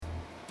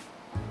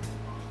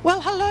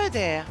Well, hello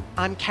there.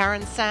 I'm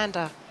Karen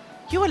Sander.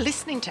 You are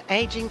listening to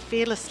Aging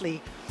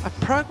Fearlessly, a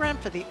program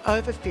for the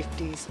over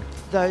 50s,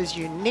 those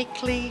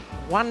uniquely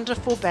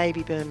wonderful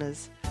baby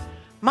boomers.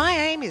 My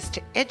aim is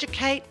to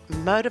educate,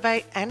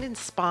 motivate, and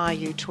inspire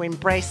you to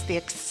embrace the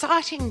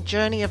exciting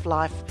journey of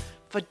life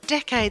for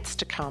decades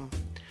to come.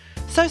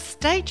 So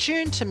stay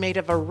tuned to meet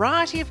a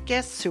variety of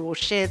guests who will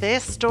share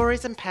their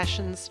stories and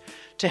passions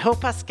to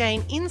help us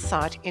gain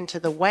insight into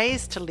the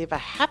ways to live a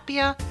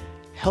happier,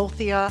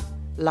 healthier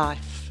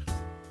life.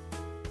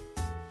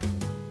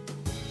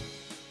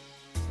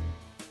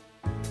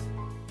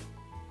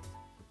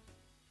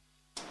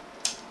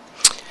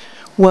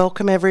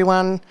 Welcome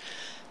everyone.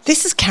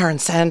 This is Karen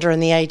Sander in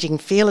the Aging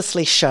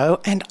Fearlessly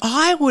show, and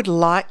I would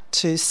like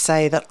to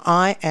say that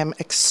I am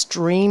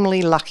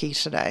extremely lucky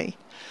today.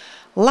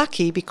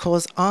 Lucky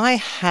because I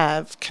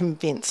have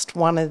convinced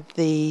one of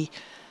the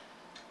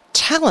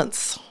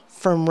talents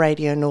from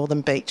Radio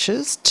Northern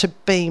Beaches to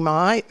be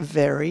my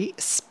very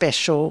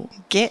special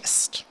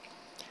guest.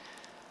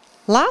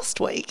 Last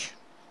week,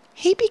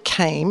 he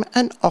became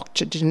an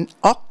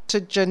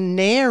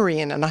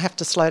octogenarian, and I have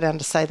to slow down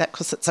to say that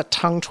because it's a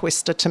tongue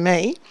twister to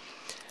me.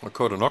 I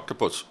caught an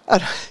octopus.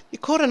 You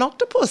caught an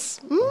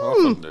octopus? I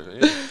often do,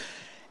 yeah.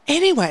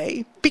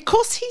 Anyway,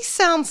 because he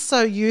sounds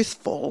so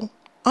youthful,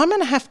 I'm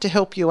going to have to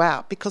help you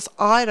out because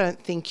I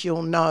don't think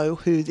you'll know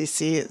who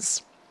this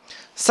is.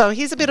 So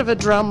here's a bit of a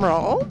drum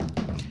roll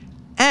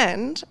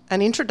and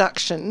an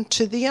introduction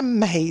to the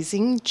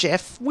amazing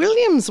Geoff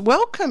Williams.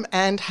 Welcome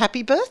and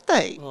happy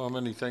birthday. Oh,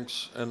 many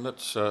thanks. And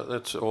that's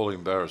all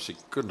embarrassing.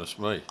 Goodness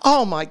me.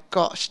 Oh my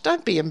gosh,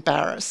 don't be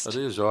embarrassed. It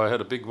is. I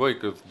had a big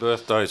week of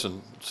birthdays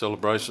and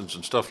celebrations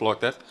and stuff like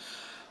that.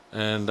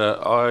 And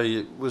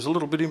I was a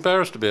little bit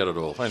embarrassed about it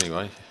all.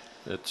 Anyway,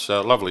 it's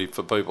lovely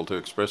for people to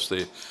express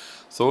their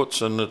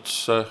thoughts, and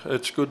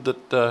it's good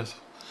that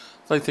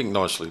they think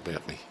nicely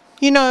about me.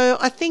 You know,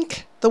 I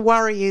think the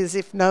worry is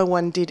if no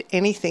one did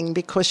anything,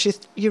 because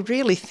you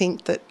really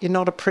think that you're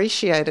not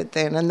appreciated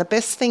then. And the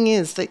best thing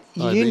is that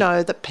you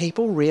know that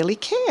people really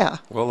care.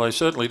 Well, they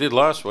certainly did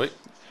last week.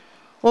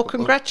 Well,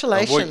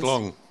 congratulations. A week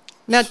long.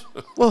 Now,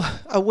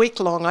 a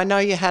week long. I know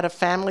you had a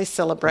family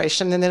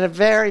celebration and then a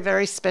very,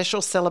 very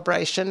special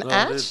celebration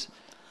at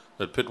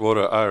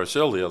Pittwater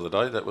RSL the other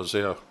day. That was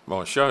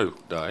my show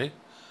day.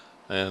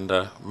 And,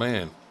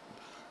 man,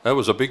 that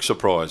was a big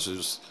surprise. It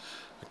was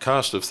a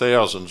cast of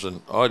thousands,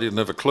 and I didn't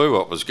have a clue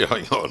what was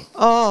going on.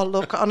 Oh,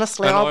 look,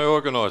 honestly. And I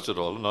organised it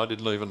all, and I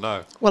didn't even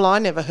know. Well, I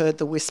never heard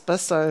the whisper,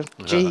 so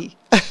gee.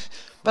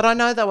 But I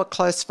know they were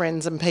close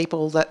friends and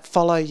people that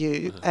follow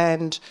you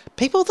and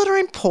people that are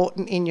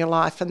important in your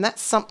life, and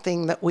that's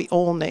something that we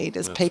all need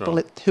as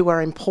people who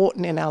are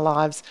important in our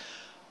lives,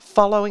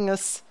 following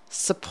us,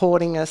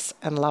 supporting us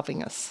and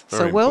loving us.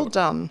 Very so well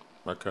important.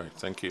 done. Okay,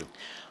 thank you.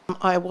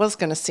 I was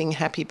going to sing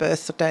happy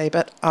birthday,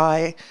 but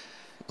I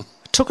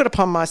took it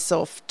upon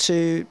myself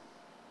to,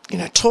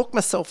 talk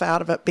myself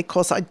out of it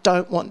because I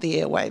don't want the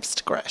airwaves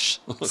to crash.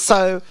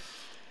 So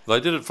they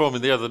did it for me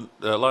the other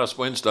last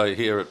Wednesday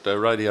here at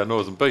Radio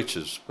Northern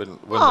Beaches when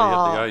we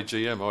had the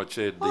AGM. I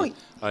chaired the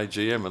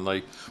AGM, and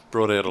they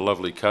brought out a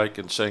lovely cake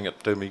and sang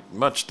it to me,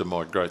 much to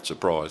my great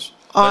surprise.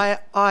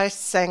 I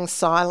sang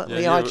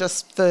silently. Yeah, I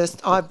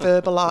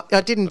verbalised.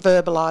 I didn't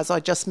verbalise. I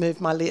just moved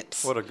my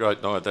lips. What a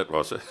great night that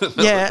was.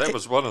 That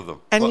was one of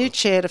them. And you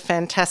chaired a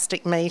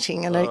fantastic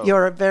meeting, and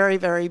you're a very,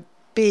 very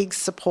big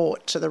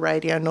support to the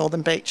Radio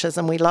Northern Beaches,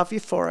 and we love you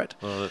for it.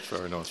 Oh, that's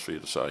very nice for you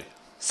to say.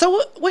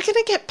 So we're going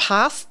to get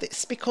past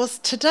this because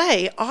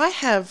today I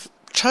have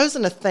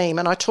chosen a theme,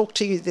 and I talked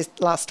to you this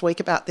last week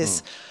about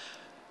this.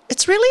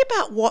 It's really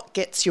about what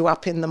gets you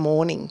up in the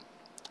morning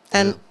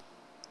and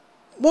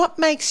what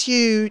makes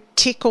you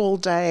tick all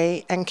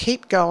day and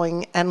keep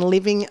going and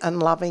living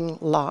and loving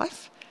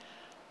life,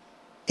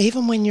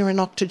 even when you're an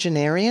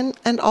octogenarian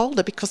and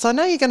older, because I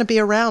know you're going to be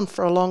around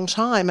for a long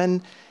time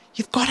and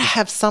you've got to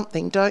have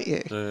something, don't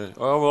you?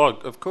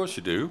 Of course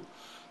you do.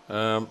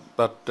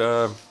 But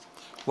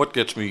what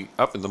gets me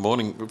up in the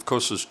morning, of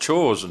course, is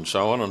chores and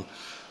so on,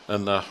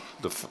 and the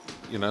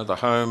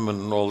home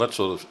and all that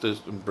sort of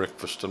and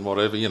breakfast and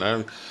whatever,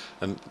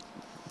 and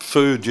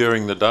food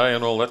during the day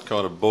and all that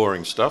kind of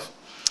boring stuff.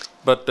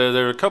 But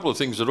there are a couple of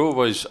things that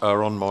always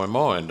are on my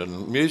mind,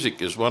 and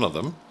music is one of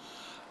them,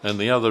 and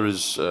the other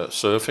is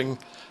surfing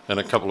and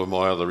a couple of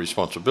my other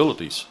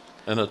responsibilities.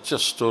 And it's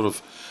just sort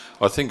of,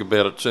 I think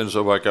about it as soon as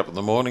I wake up in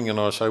the morning, and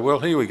I say,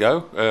 well, here we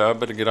go. I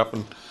better get up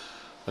and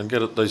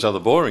get these other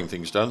boring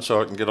things done so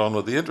I can get on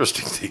with the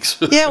interesting things.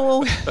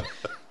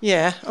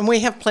 Yeah, and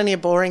we have plenty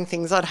of boring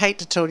things. I'd hate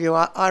to tell you,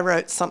 I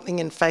wrote something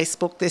in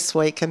Facebook this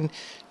week, and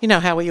you know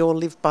how we all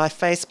live by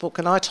Facebook,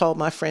 and I told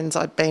my friends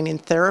I'd been in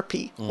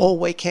therapy all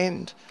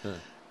weekend. Yeah.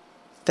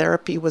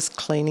 Therapy was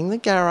cleaning the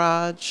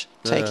garage,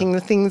 taking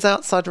the things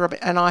outside the rubbish,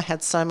 and I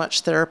had so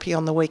much therapy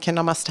on the weekend.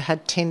 I must have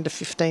had 10 to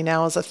 15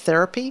 hours of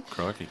therapy.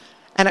 Crikey.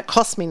 And it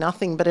cost me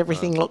nothing, but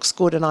everything looks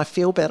good and I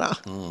feel better.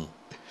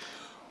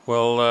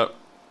 Well,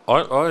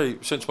 I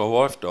since my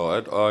wife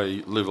died,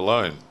 I live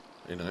alone.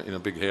 in a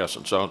big house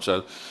and so on.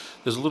 So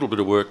there's a little bit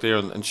of work there,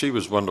 and she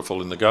was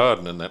wonderful in the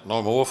garden and that, and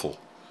I'm awful.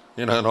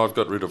 And I've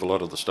got rid of a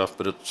lot of the stuff,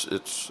 but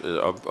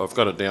I've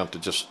got it down to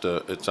just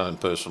its own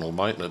personal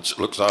maintenance. It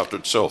looks after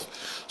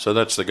itself. So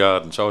that's the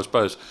garden. So I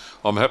suppose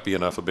I'm happy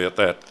enough about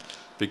that,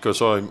 because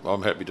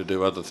I'm happy to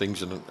do other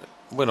things, and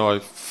when I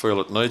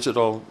feel it needs it,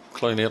 I'll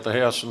clean out the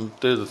house and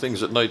do the things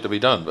that need to be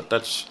done. But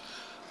that's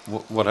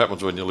what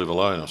happens when you live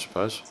alone, I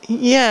suppose.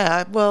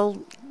 Yeah,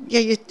 well, yeah,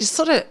 you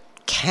sort of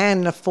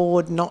can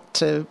afford not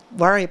to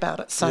worry about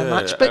it so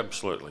much. But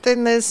absolutely.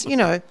 then there's,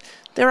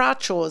 there are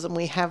chores, and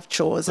we have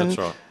chores. That's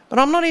right. But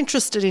I'm not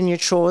interested in your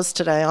chores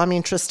today. I'm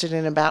interested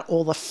in about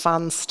all the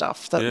fun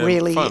stuff that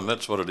really... fun,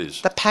 that's what it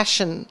is. The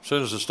passion. As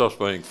soon as it stops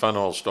being fun,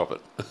 I'll stop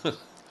it.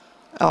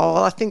 Oh,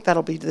 well, I think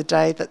that'll be the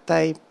day that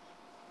they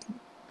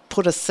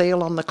put a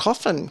seal on the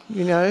coffin,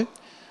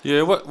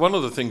 Yeah, one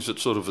of the things that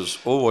sort of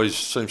always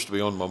seems to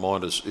be on my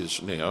mind is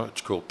now,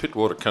 it's called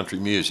Pittwater Country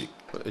Music.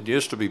 It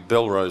used to be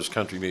Belrose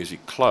Country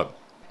Music Club.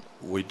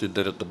 We did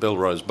that at the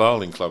Belrose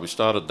Bowling Club. We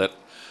started that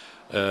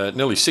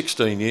nearly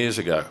 16 years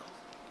ago.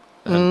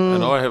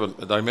 And I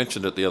haven't, they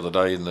mentioned it the other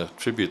day in the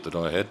tribute that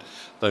I had,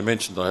 they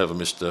mentioned I haven't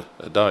missed a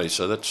day.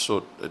 So that's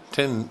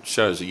 10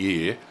 shows a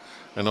year,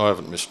 and I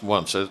haven't missed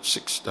one. So it's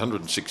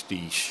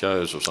 660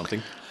 shows or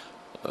something,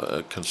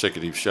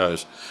 consecutive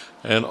shows.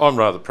 And I'm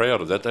rather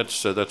proud of that.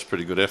 That's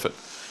pretty good effort.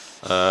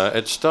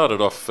 It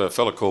started off, a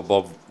fella called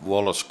Bob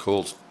Wallace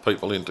called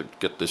people in to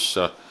get this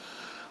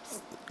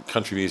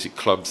country music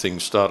club thing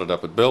started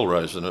up at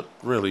Belrose, and it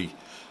really...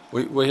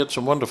 We had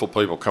some wonderful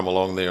people come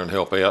along there and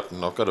help out,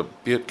 and I've got a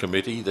Butte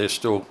committee. They're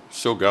still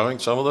going,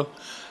 some of them,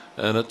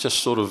 and it just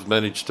sort of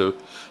managed to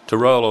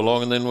roll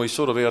along, and then we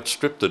sort of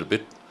outstripped it a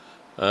bit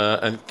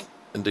and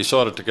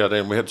decided to go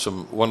down. We had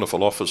some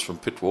wonderful offers from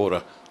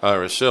Pittwater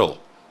RSL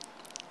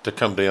to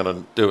come down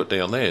and do it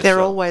down there. They're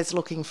always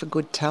looking for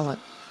good talent.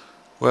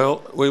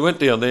 Well, we went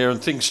down there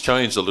and things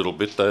changed a little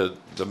bit. The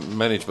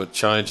management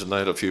changed and they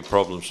had a few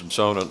problems and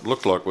so on, and it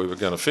looked like we were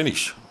going to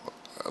finish.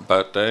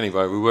 But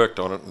anyway, we worked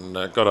on it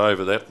and got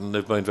over that, and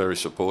they've been very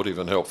supportive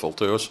and helpful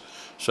to us.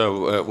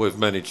 So we've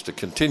managed to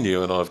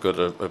continue, and I've got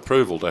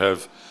approval to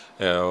have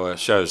our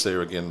shows there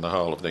again the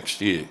whole of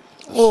next year.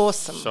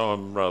 Awesome. So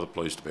I'm rather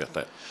pleased about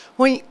that.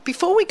 Well,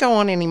 before we go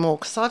on anymore,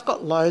 because I've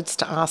got loads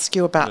to ask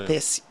you about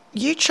this,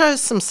 you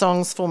chose some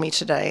songs for me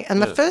today,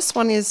 and the first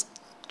one is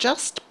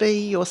Just Be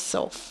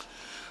Yourself.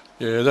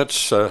 Yeah,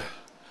 that's a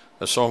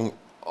song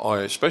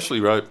I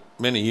especially wrote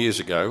many years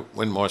ago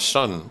when my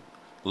son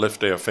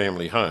left our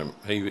family home.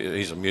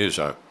 He's a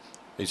muso.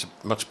 He's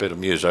a much better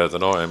muso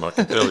than I am, I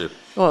can tell you.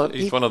 Well,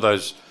 he's one of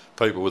those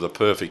people with a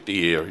perfect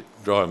ear. He'd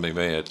drive me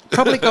mad.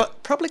 Probably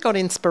got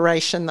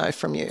inspiration though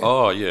from you.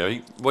 Oh yeah,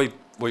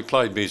 we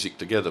played music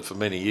together for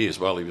many years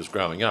while he was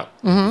growing up.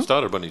 He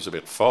started when he was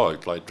about 5.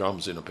 Played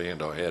drums in a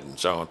band I had and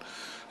so on,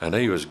 and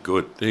he was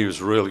good. He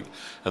was really.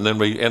 And then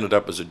we ended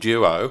up as a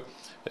duo.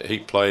 He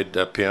played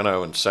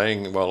piano and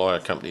sang while I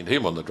accompanied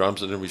him on the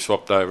drums, and then we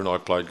swapped over and I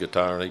played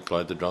guitar and he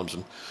played the drums,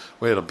 and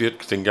we had a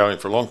Butte thing going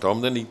for a long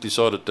time. Then he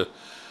decided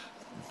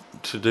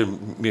to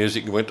do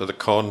music and went to the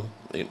Con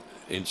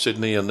in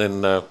Sydney, and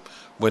then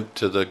went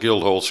to the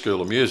Guildhall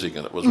School of Music.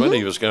 And it was when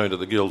he was going to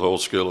the Guildhall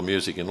School of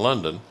Music in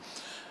London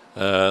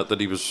that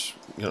he was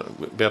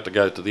about to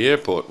go to the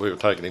airport. We were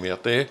taking him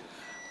out there,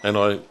 and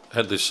I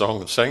had this song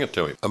and sang it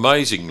to him.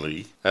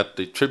 Amazingly, at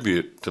the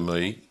tribute to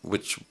me,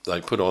 which they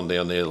put on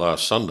down there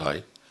last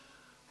Sunday,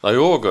 they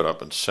all got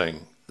up and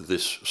sang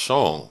this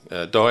song.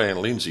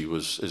 Diane Lindsay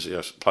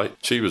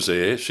she was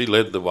there. She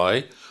led the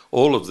way.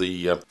 All of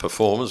the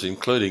performers,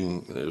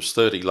 including there was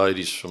 30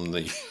 ladies from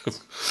the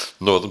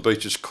Northern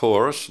Beaches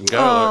Chorus and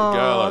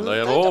Gala,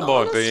 and all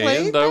my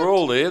band. They were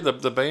all there.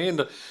 The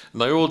band,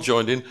 and they all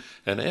joined in.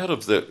 And out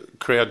of the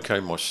crowd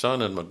came my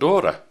son and my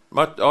daughter.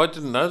 I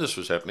didn't know this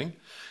was happening,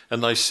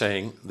 and they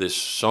sang this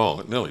song.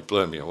 It nearly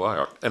blew me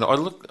away. And I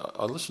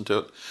listened to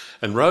it,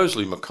 and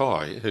Rosalie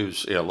Mackay,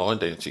 who's our line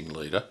dancing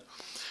leader,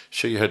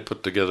 she had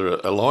put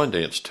together a line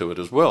dance to it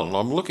as well. And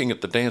I'm looking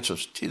at the dance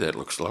and gee, that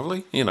looks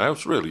lovely.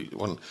 It's really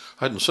one.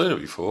 I hadn't seen it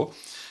before.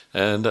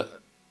 And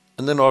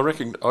then I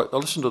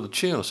listened to the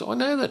tune and I said, I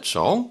know that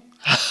song.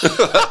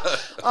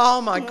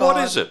 Oh, my God.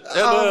 What is it?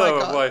 Oh, my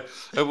God.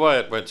 Away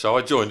it went. So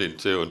I joined in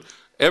too, and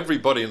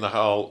everybody in the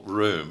whole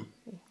room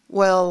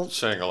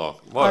sang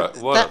along.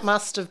 That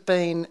must have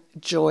been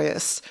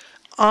joyous.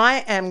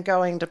 I am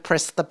going to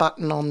press the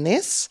button on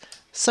this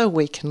so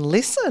we can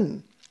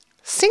listen.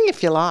 Sing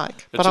if you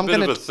like. It's a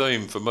bit of a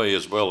theme for me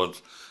as well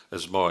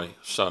as my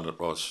son it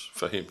was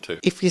for him too.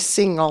 If you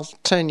sing, I'll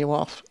turn you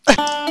off.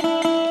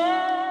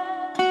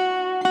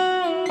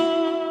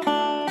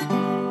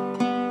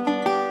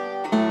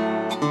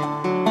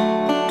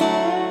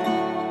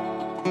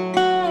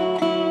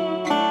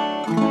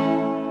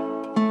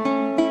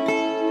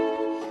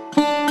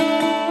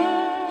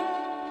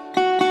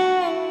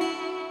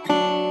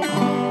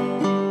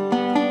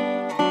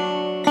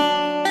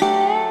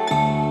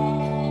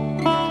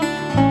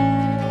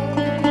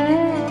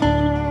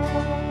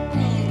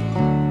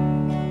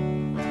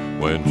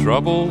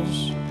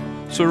 Troubles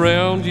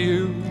surround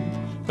you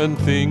and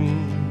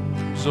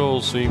things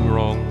all seem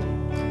wrong,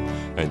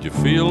 and you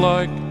feel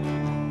like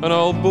an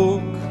old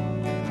book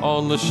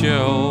on the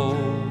shelf,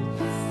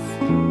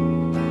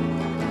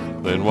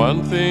 then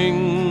one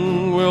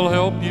thing will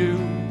help you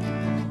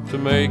to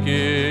make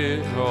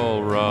it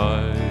all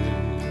right.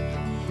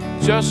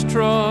 Just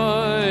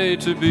try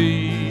to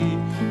be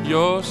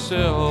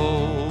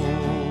yourself.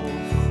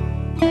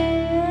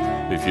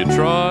 If you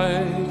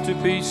try to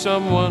be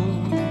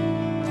someone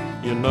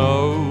you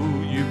know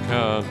you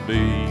can't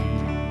be,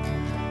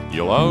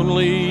 you'll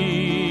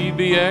only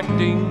be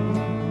acting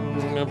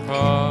a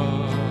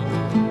part.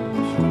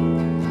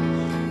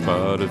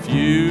 But if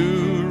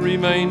you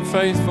remain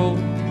faithful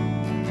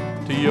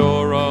to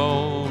your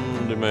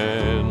own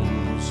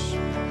demands,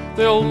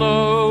 they'll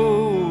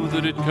know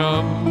that it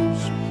comes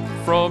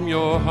from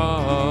your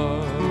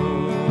heart.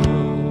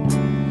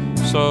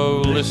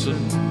 So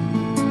listen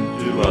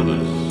to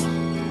others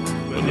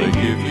when they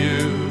give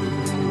you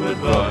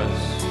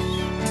advice,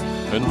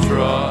 and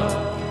try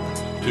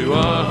to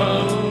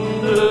understand.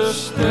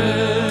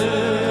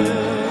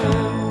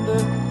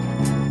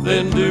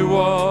 Then do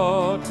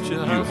what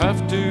you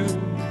have to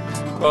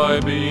by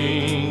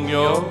being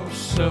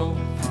yourself.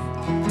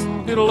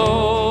 It'll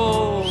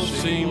all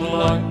seem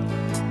like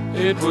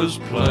it was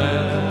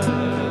planned.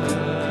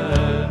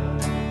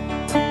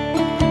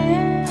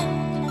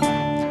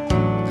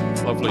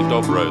 Lovely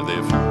dobro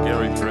there from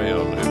Gary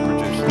Brown, who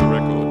produced the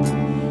record.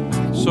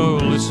 So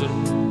listen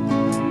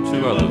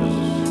to others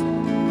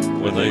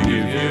when they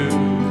give you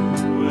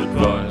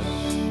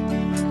advice,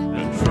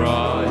 and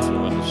try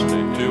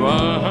to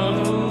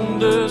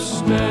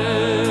understand.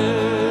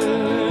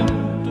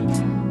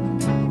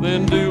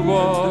 Then do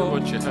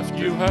what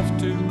you have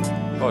to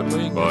by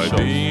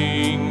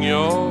being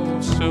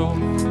yourself.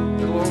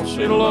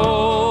 It'll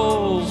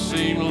all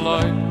seem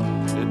like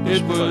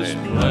it was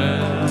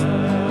planned.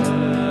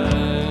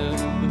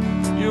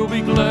 You'll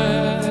be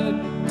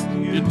glad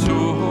you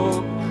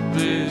took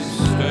this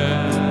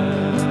stand.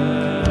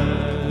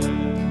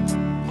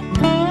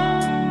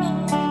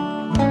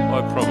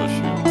 I promise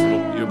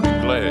you'll be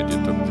glad you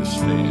took this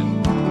stand.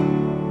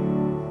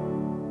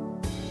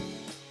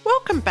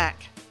 Welcome back.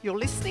 You're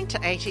listening to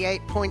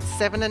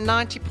 88.7 and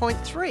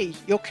 90.3,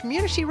 your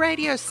community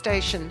radio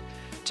station.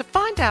 To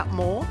find out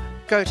more,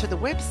 go to the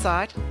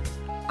website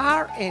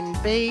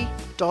rnb.org.au.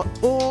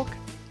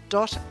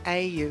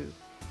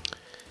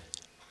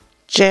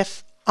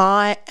 Geoff,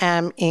 I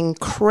am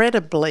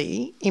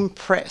incredibly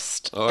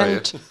impressed. Oh,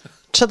 and yeah.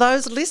 To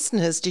those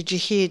listeners, did you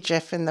hear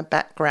Geoff in the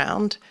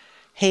background?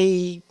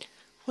 He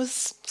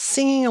was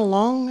singing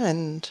along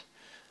and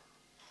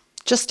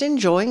just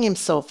enjoying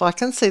himself. I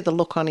can see the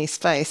look on his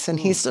face, and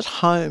he's at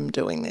home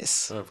doing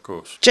this. Of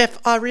course. Geoff,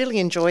 I really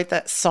enjoyed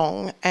that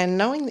song, and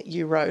knowing that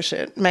you wrote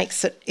it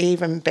makes it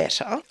even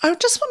better. I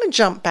just want to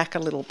jump back a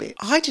little bit.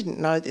 I didn't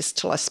know this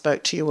till I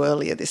spoke to you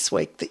earlier this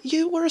week, that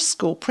you were a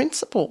school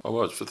principal. I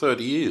was for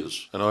 30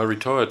 years, and I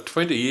retired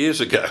 20 years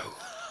ago.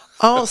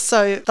 Oh,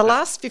 so the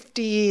last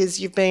 50 years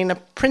you've been a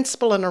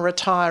principal and a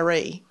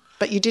retiree,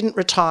 but you didn't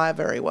retire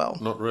very well.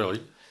 Not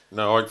really.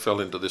 No, I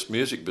fell into this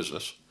music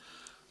business,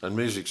 and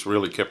music's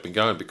really kept me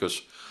going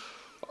because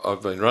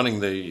I've been running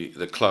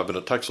the club, and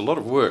it takes a lot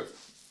of work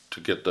to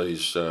get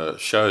these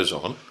shows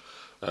on,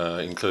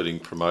 including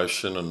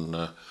promotion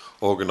and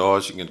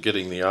organising and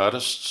getting the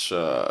artists,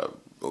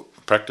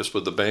 practice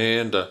with the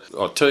band,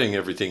 teeing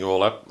everything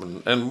all up,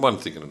 and one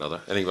thing and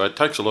another. Anyway, it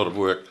takes a lot of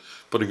work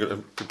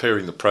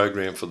preparing the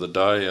program for the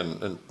day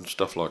and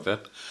stuff like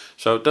that.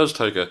 So it does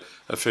take a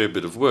fair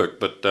bit of work,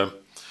 but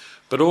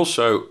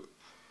also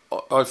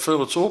I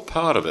feel it's all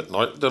part of it.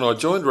 And then I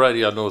joined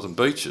Radio Northern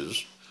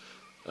Beaches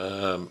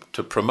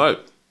to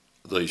promote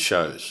these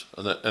shows,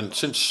 and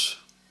since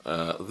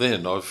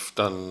then I've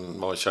done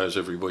my shows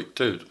every week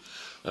too,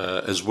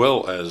 as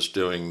well as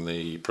doing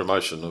the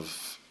promotion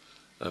of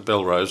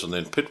Belrose and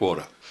then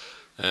Pittwater,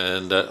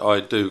 and I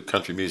do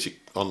country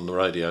music on the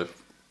radio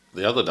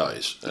the other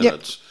days,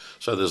 and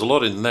so there's a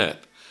lot in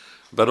that.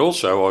 But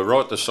also I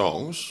write the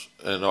songs,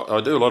 and I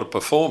do a lot of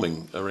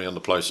performing around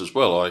the place as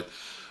well. I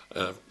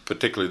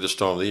particularly this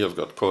time of the year, I've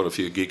got quite a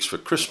few gigs for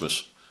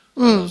Christmas.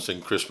 I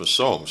sing Christmas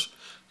songs.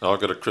 Now, I've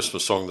got a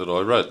Christmas song that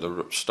I wrote.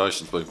 The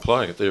station's been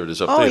playing it. There it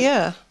is up there. Oh,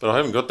 yeah. But I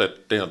haven't got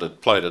that down to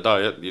play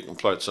today. You can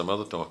play it some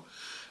other time.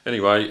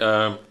 Anyway,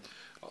 I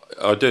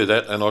do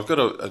that, and I've got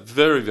a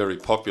very, very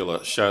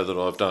popular show that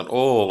I've done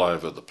all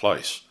over the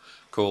place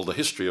called The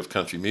History of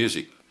Country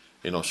Music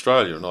in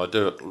Australia, and I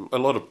do it. A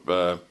lot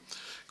of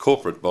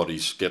corporate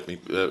bodies get me,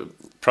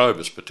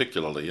 Probus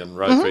particularly, and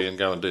Rotary, and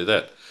go and do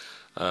that.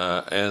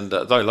 And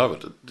they love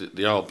it,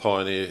 the old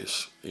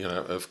pioneers,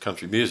 of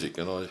country music,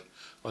 and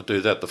I do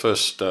that the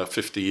first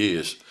 50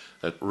 years.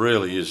 It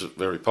really is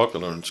very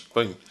popular, and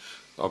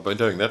I've been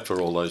doing that for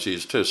all those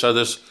years too. So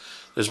there's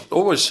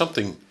always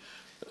something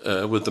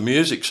with the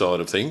music side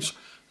of things,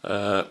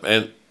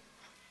 and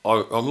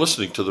I'm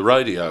listening to the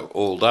radio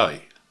all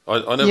day.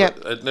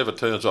 It never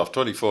turns off.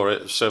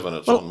 24/7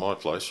 it's on my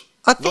place.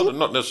 I think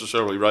not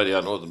necessarily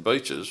Radio Northern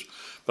Beaches,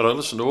 But I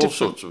listen to all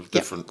sorts of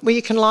different... Well,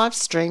 you can live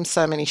stream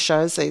so many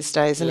shows these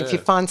days, and if you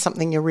find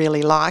something you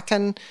really like,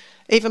 and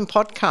even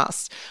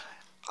podcasts.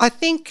 I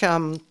think,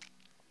 and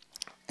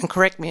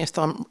correct me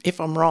if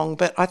I'm wrong,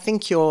 but I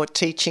think your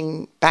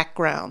teaching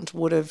background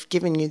would have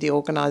given you the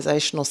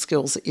organisational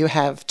skills that you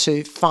have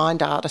to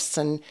find artists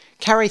and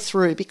carry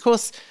through,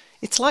 because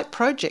it's like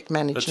project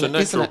management, It's a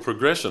natural isn't it?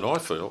 progression, I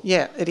feel.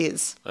 Yeah, it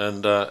is.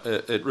 And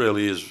it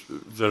really is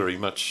very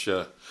much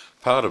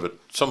part of it.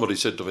 Somebody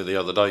said to me the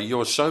other day,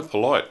 "You're so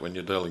polite when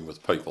you're dealing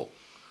with people."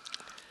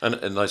 And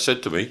they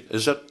said to me,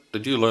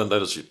 did you learn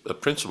that as a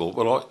principal?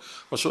 Well,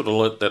 I sort of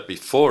learnt that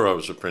before I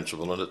was a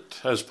principal, and it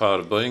has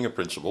part of being a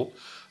principal.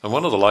 And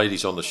one of the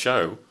ladies on the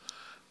show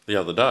the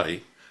other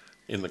day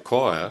in the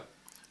choir,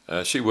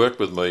 she worked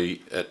with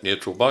me at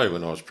Neutral Bay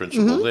when I was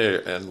principal there,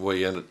 and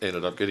we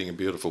ended up getting a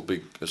beautiful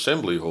big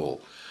assembly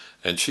hall.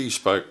 And she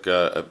spoke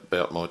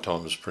about my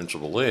time as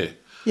principal there.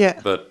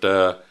 Yeah. But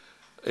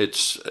it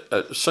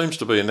seems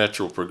to be a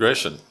natural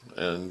progression,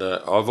 and I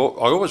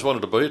always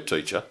wanted to be a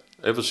teacher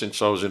ever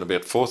since I was in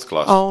about 4th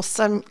class. Oh,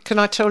 so can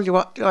I tell you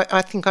what?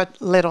 I think I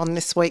led on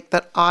this week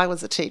that I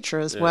was a teacher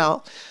as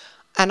well.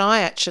 And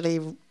I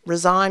actually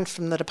resigned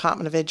from the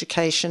Department of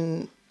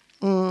Education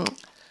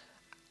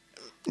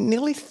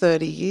nearly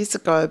 30 years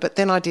ago, but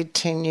then I did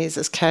 10 years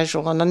as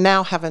casual, and I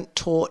now haven't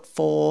taught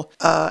for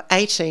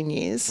 18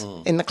 years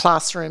in the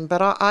classroom.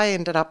 But I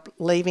ended up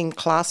leaving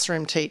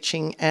classroom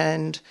teaching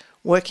and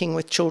working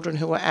with children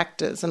who were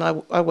actors, and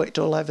I worked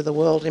all over the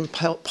world in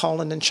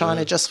Poland and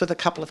China just with a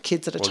couple of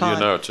kids at a time.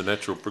 Well, it's a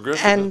natural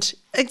progression. And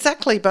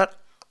exactly, but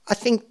I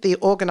think the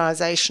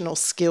organisational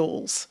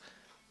skills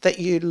that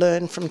you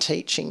learn from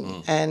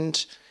teaching,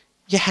 and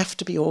you have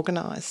to be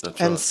organised.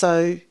 That's and right.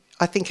 so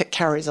I think it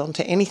carries on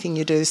to anything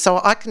you do.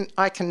 So I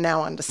can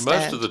now understand.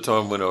 Most of the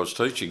time when I was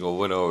teaching or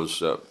when I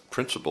was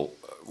principal,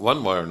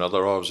 one way or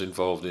another, I was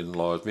involved in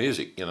live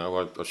music. You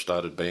know, I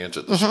started bands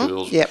at the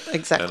schools. Yep,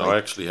 exactly. And I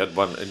actually had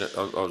one.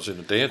 I was in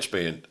a dance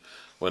band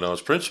when I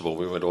was principal.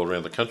 We went all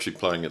around the country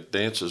playing at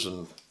dances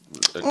and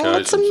occasions. Oh,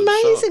 it's and so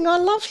amazing.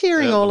 on. I love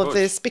hearing Yeah, all it of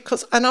was.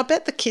 this, and I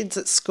bet the kids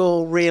at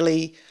school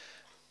really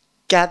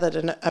gathered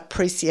an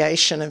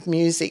appreciation of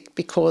music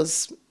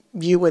because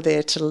you were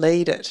there to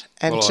lead it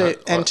and to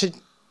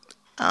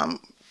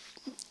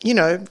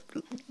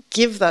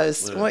give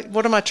those. Yeah.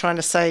 What am I trying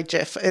to say,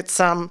 Geoff? It's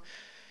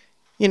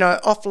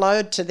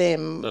offload to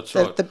them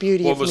the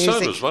beauty of music. Well, my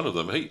son was one of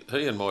them.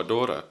 He and my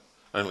daughter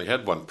only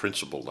had one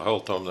principal the whole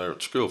time they were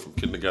at school, from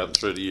kindergarten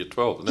through to year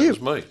 12, and that was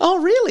me. Oh,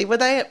 really? Were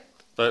they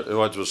It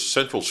was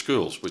central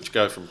schools, which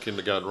go from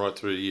kindergarten right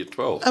through to year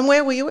 12. And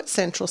where were you at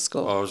Central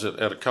School? I was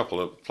at a couple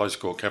of places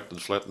called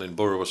Captain's Flat and then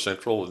Burrawa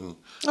Central. And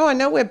Oh, I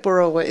know where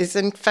Burrawa is.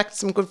 In fact,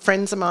 some good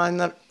friends of mine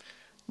that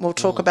we'll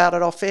talk about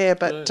it off air,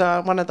 but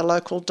one of the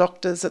local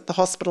doctors at the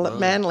hospital at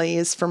Manly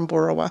is from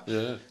Burrawa.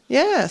 yeah.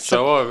 Yeah.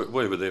 So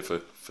we were there for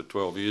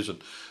 12 years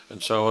and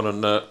so on.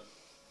 And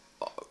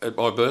at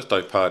my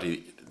birthday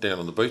party down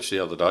on the beach the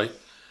other day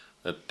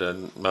at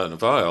Mona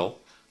Vale,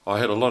 I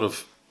had a lot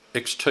of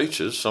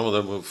ex-teachers, some of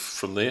them were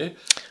from there,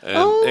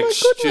 and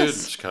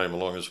ex-students came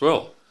along as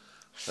well.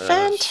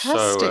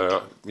 Fantastic.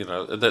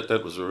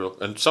 That was a real...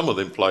 And some of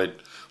them played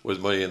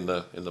with me in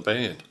the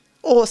band.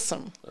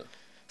 Awesome.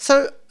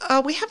 So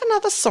we have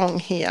another song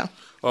here.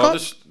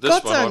 God's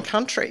Own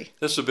Country.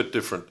 This is a bit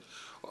different.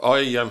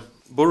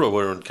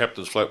 Burrawa and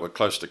Captain's Flat were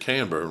close to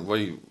Canberra, and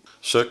we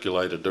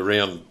circulated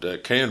around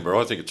Canberra.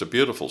 I think it's a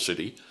beautiful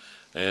city,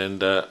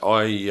 and at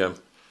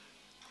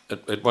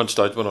one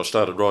stage when I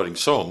started writing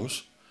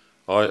songs,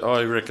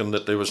 I reckon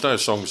that there was no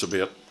songs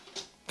about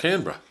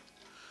Canberra.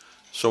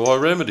 So I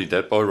remedied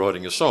that by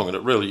writing a song, and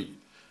it really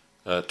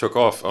took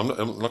off. I'm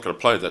not going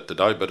to play that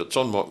today, but it's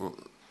on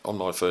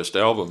my first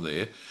album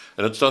there,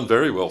 and it's done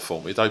very well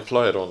for me. They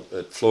play it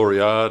at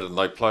Floriade, and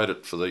they played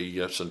it for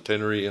the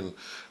centenary and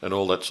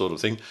all that sort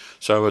of thing.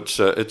 So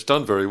it's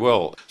done very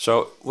well.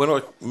 So when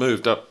I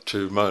moved up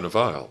to Mona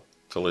Vale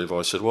to live,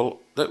 I said, well,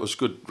 that was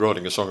good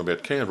writing a song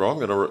about Canberra. I'm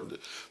going to,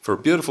 for a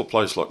beautiful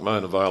place like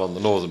Mona Vale and the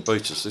Northern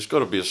Beaches, there's got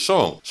to be a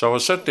song. So I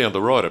sat down to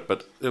write it,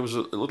 but there was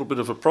a little bit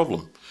of a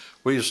problem.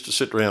 We used to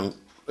sit round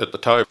at the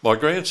table. My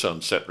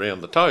grandson sat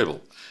round the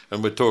table,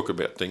 and we'd talk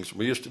about things.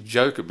 We used to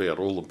joke about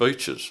all the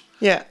beaches,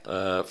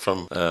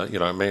 from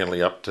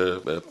Manly up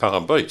to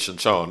Palm Beach and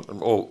so on,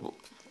 and all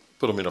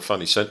put them in a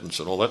funny sentence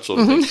and all that sort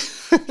of thing.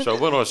 So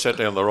when I sat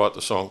down to write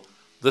the song,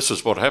 this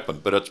is what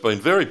happened. But it's been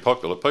very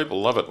popular.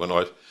 People love it when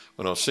I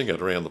sing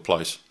it around the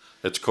place.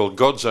 It's called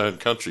God's Own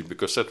Country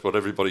because that's what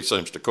everybody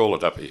seems to call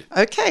it up here.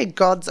 Okay,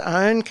 God's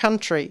Own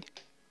Country.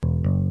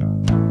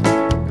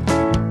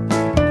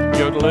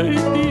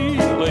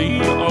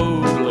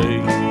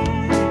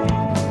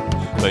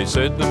 They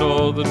said the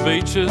northern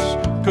beaches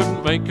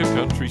couldn't make a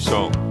country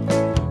song.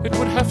 It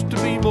would have to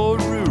be more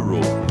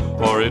rural,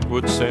 or it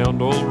would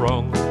sound all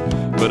wrong.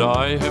 But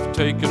I have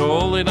taken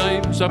all their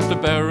names up to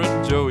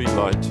Barrenjoey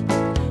Light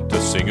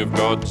to sing of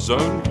God's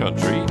own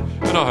country,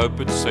 and I hope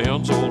it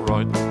sounds all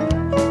right.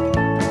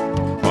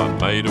 I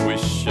made a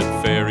wish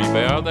at Fairy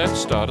Bower that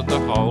started the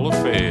whole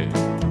affair,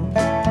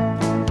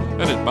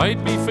 and it made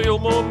me feel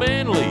more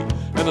manly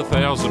and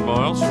 1,000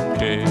 miles from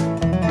care.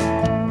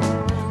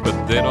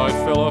 But then I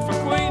fell off a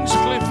Queen's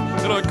cliff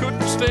and I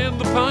couldn't stand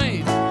the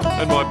pain,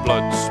 and my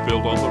blood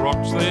spilled on the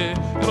rocks there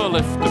and I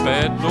left a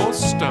bad north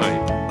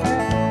stain.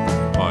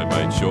 I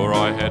made sure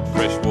I had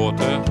fresh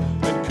water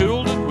and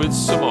cooled it with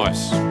some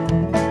ice,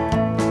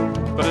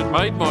 but it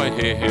made my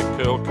hair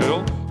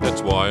curl,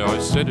 that's why I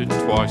said it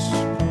twice.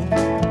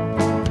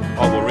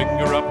 I will ring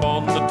her up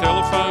on the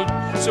telephone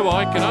so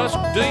I can ask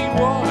Dean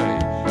why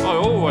I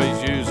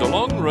always use a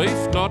long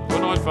reef, not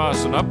when I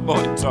fasten up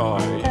my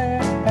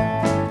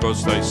tie.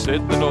 'Cause they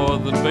said the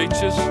northern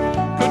beaches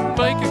couldn't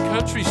make a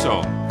country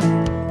song,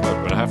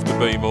 but would have to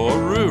be more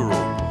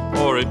rural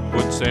or it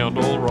would sound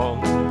all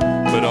wrong.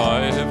 But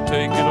I have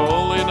taken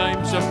all their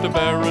names up to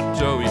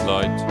Barrenjoey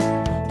Light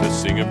to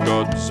sing of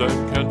God's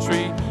own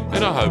country,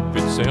 and I hope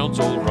it sounds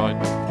all right.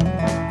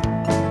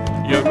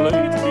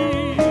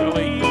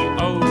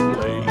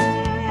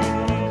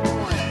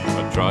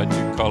 I tried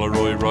to collar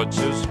Roy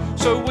Rogers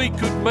so we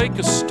could make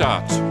a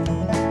start,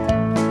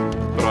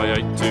 but I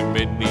ate too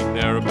many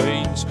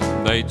narrabines,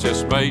 they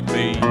just made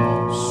me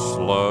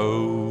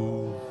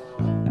slow.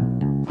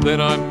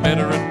 Then I met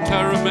her at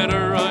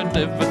Parramatta, I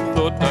never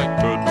thought I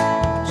could,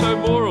 so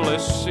more or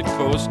less it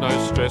caused no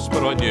stress,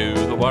 but I knew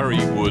the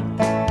worry would.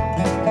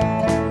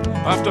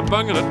 After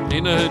bunging it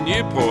in her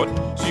Newport,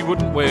 she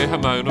wouldn't wear her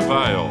Mona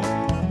veil,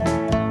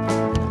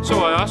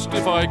 so I asked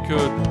if I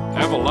could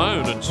have a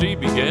loan and she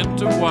began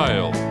to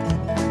wail.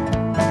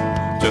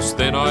 Just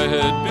then I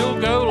heard Bill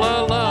go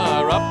la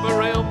la up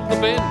around the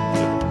bend.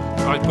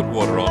 I put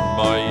water on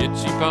my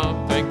itchy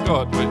palm, thank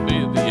God we're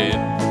near the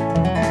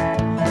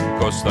end.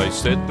 'Cause they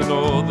said the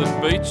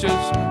northern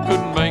beaches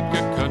couldn't make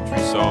a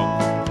country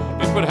song,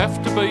 it would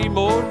have to be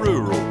more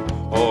rural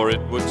or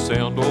it would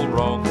sound all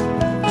wrong.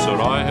 So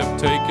I have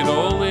taken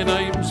all their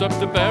names up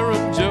to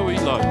Barrenjoey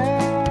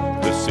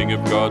Light to sing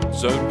of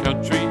God's own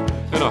country,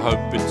 and I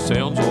hope it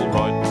sounds all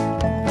right.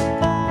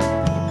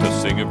 To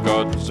sing of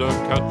God's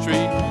own country,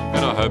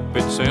 and I hope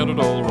it sounded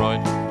all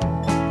right.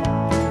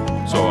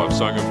 So I've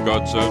sung of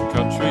God's own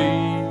country,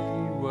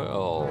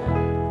 well,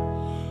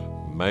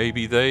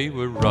 maybe they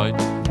were right.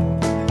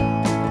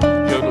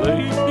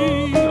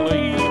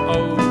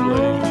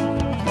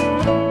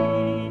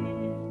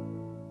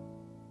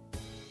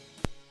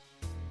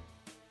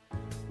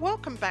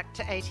 Welcome back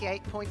to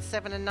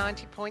 88.7 and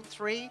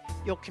 90.3,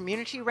 your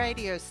community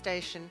radio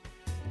station.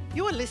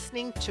 You are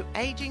listening to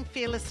Aging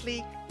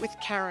Fearlessly with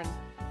Karen.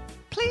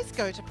 Please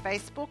go to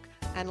Facebook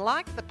and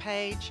like the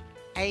page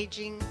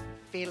Aging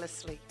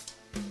Fearlessly.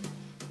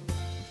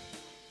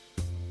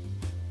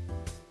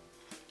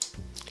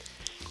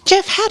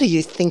 Geoff, how do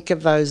you think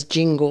of those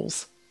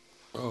jingles?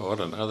 Oh, I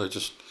don't know. They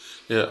just,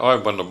 yeah, I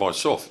wonder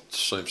myself. It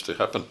seems to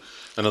happen.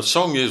 And a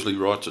song usually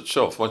writes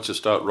itself. Once you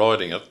start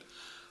writing it,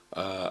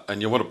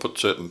 and you want to put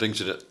certain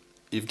things in it,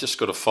 you've just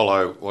got to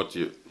follow what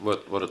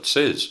it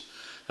says.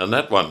 And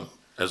that one,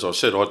 as I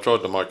said, I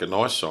tried to make a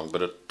nice song,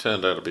 but it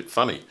turned out a bit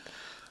funny.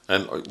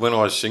 And when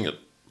I sing it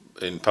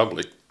in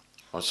public,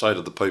 I say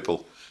to the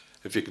people,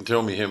 if you can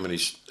tell me how many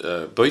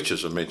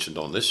beaches are mentioned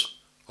on this,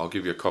 I'll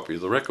give you a copy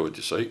of the record,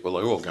 you see. Well,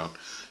 they all go,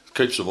 it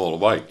keeps them all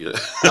awake. Yeah.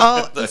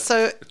 Oh,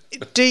 so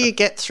do you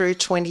get through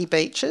 20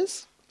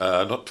 beaches?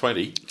 Not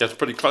 20. That's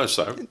pretty close,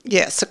 though.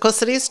 Yes, of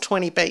course it is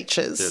 20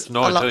 beaches. Yes,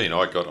 19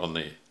 I got on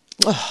there.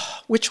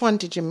 Oh, which one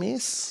did you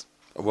miss?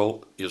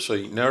 Well, you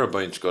see,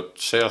 Narrabene's got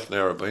South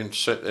Narrabeen,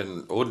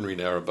 and Ordinary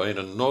Narrabeen,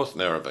 and North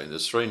Narrabeen.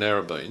 There's 3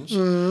 Narrabeens.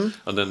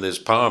 And then there's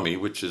Palmy,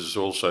 which is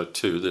also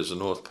 2. There's a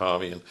North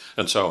Palmy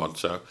and so on.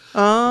 So,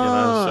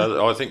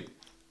 so I think,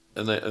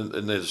 and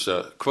there's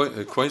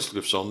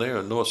Queenscliff's on there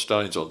and North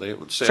Staines on there.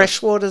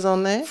 Freshwater's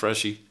on there.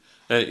 Freshy.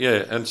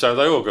 Yeah, and so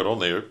they all got on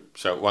there,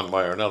 so one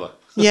way or another.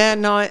 Yeah,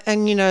 no,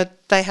 and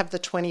they have the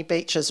 20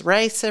 beaches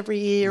race every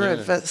year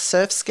of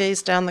surf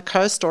skis down the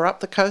coast or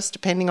up the coast,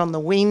 depending on the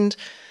wind.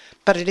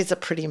 But it is a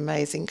pretty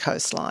amazing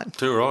coastline.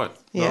 Too right.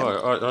 Yeah. No,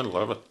 I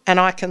love it. And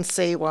I can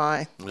see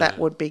why that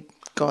would be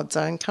God's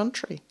own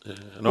country. Yeah.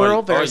 And We're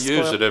all very I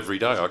spoiled. use it every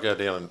day. I go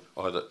down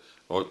and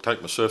I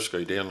take my surf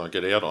ski down and I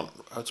get out on.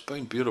 It's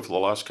been beautiful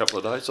the last couple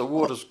of days. The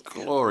water's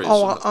glorious.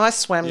 Oh, I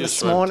swam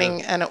this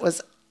morning and it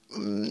was,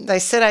 they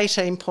said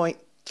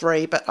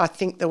 18.3, but I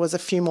think there was a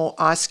few more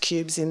ice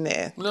cubes in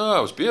there. No,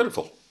 it was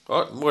beautiful.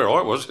 Where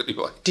I was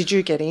anyway. Did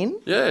you get in?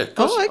 Yeah.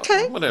 Oh,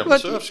 okay. I went out on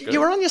surf ski. You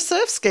were on your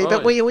surf ski,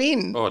 but were you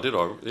in? Oh, did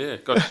I? Yeah.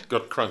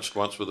 Got crunched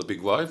once with a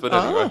big wave, but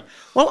anyway.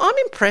 Well, I'm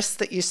impressed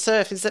that you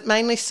surf. Is it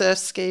mainly surf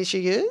skis you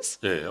use?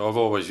 Yeah, I've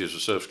always used a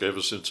surf ski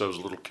ever since I was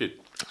a little kid.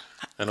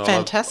 And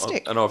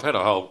Fantastic. I've had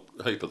a whole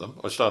heap of them.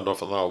 I started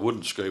off on a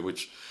wooden ski,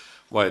 which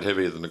weighed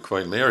heavier than the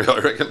Queen Mary, I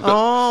reckon.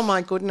 Oh,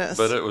 my goodness.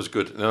 But it was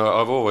good. No,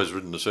 I've always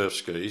ridden the surf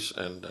skis,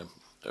 and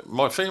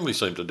my family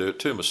seemed to do it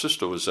too. My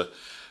sister was a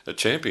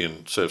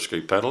champion surf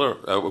ski paddler.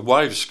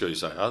 Wave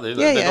skis they are.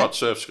 They're not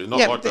surf skis,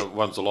 not like the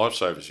ones the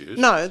lifesavers use.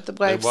 No, the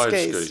wave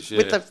skis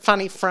with the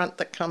funny front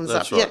that comes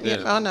That's up. Right,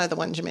 yeah, I know the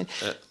ones you mean.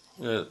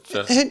 Yeah,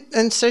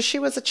 and so she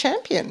was a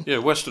champion. Yeah,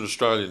 Western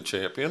Australian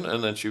champion,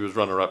 and then she was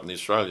runner-up in the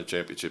Australia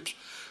Championships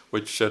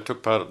which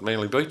took part at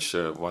Manly Beach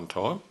one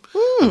time.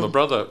 And my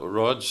brother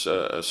rides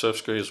a surf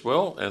ski as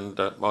well, and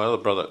my other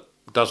brother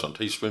doesn't.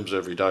 He swims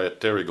every day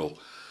at Terrigal,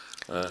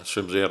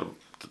 swims out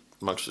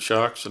amongst the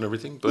sharks and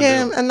everything. But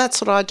Yeah, and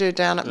that's what I do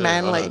down at I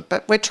Manly. know.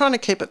 But we're trying to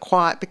keep it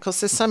quiet because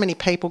there's so many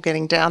people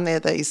getting down there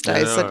these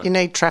days Yeah. that you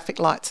need traffic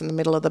lights in the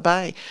middle of the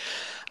bay.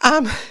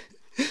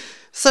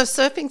 So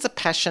surfing's a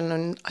passion,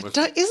 and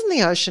isn't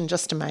the ocean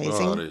just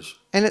amazing? Oh, it is.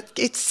 And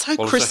it's so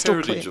Well, it's a crystal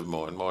heritage clear. of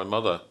mine. My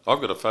mother, I've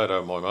got a photo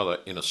of my mother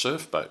in a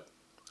surf boat.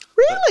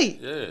 Really?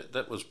 Yeah,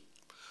 that was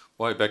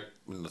way back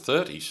in the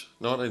 30s,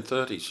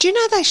 1930s. Do you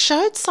know they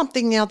showed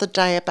something the other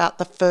day about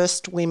the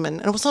first women,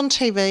 and it was on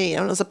TV,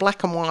 and it was a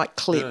black and white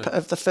clip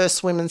of the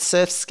first women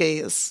surf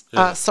skiers,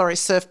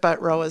 surf boat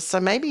rowers. So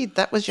maybe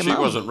that was your She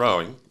mum. wasn't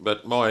rowing,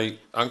 but my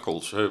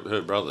uncles,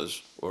 her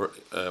brothers,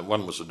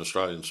 one was an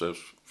Australian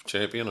surf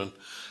champion,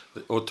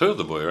 or two of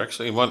them were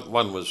actually. And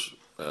one was,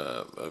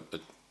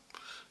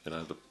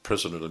 the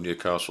president of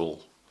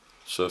Newcastle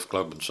Surf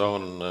Club and so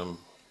on. And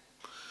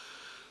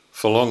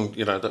for long,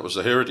 that was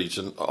the heritage.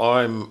 And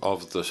I'm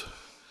of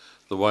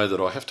the way that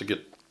I have to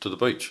get to the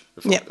beach.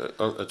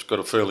 It's got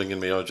a feeling in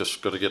me. I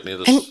just got to get near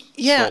the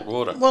salt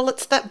water. Well,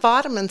 it's that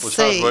vitamin It was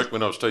C. hard work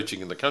when I was teaching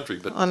in the country,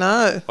 but I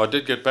know. I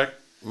did get back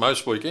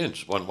most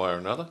weekends, one way or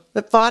another.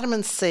 But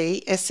vitamin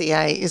C,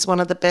 SEA, is one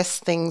of the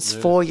best things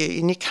for you,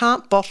 and you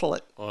can't bottle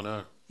it. I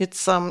know.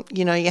 It's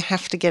you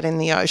have to get in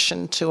the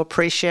ocean to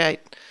appreciate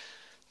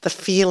the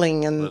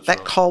feeling and That's that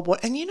right. cold water.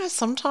 And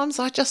sometimes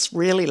I just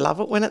really love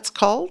it when it's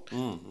cold.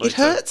 It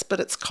too. hurts, but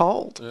it's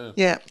cold.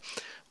 Yeah,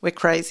 we're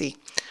crazy.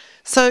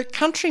 So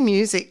country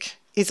music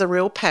is a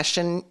real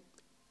passion.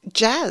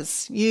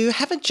 Jazz, you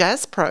have a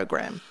jazz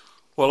program.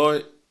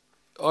 Well,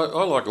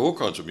 I like all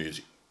kinds of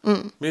music.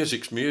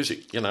 Music's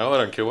music, I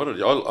don't care what it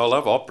is. I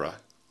love opera.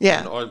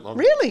 Yeah, And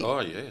really?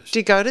 Oh, yes. Do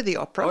you go to the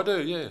opera? I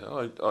do, yeah.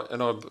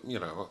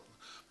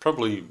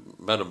 Probably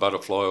Madame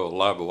Butterfly or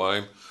La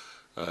Boheme.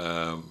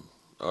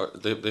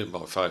 They're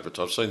my favourites.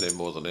 I've seen them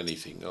more than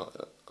anything.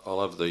 I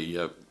love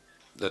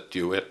that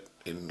duet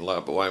in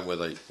La Boheme where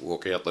they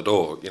walk out the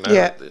door,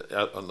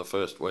 out on the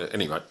first.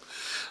 Anyway,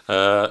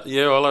 I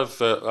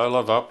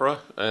love opera,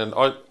 and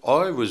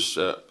I was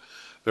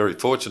very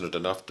fortunate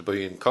enough to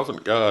be in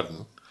Covent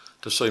Garden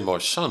to see my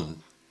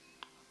son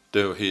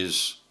do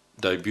his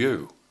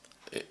debut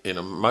in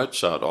a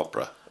Mozart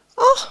opera.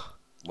 Oh,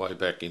 Way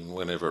back in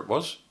whenever it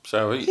was.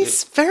 So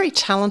he's very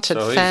talented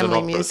he's family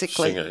an opera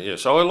musically. singer, yeah.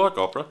 So I like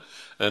opera,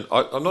 and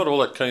I'm not all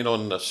that keen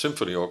on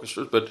symphony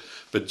orchestras,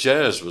 but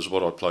jazz was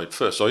what I played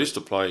first. I used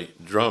to play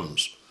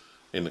drums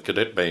in the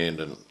cadet band,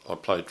 and I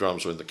played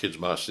drums when the kids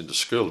marched into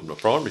school in my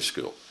primary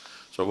school.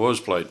 So I always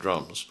played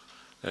drums,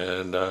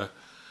 and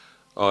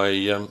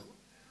I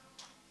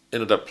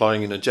ended up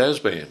playing in a jazz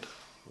band,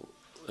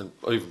 and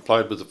I even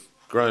played with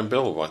Graham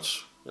Bell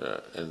once,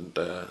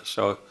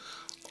 so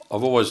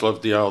I've always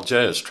loved the old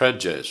jazz, trad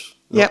jazz.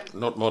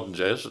 Not modern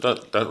jazz. I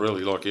don't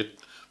really like it,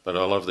 but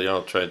I love the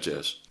old trad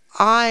jazz.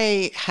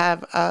 I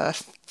have a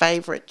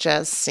favourite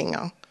jazz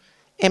singer,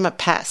 Emma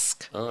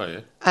Pask. Oh,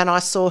 yeah. And I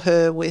saw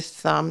her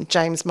with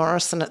James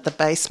Morrison at the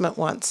Basement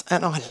once,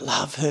 and I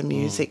love her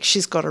music.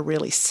 She's got a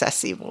really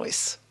sassy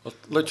voice. I'll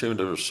let you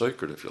into a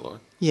secret if you like.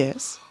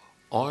 Yes.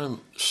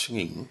 I'm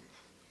singing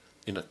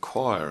in a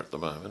choir at the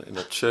moment, in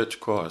a church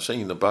choir,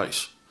 singing the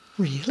bass.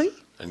 Really?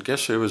 And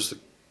guess who was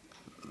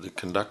the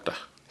conductor?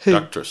 Who?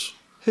 Conductress.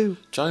 Who?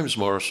 James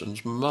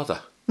Morrison's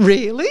mother.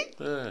 Really?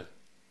 Yeah.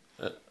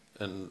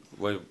 And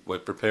we're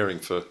preparing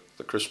for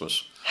the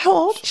Christmas. How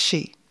old is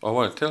she? I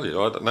won't tell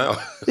you, I don't know.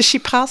 Is she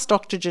past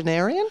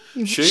octogenarian?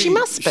 She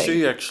must be.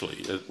 She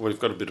actually, we've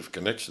got a bit of a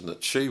connection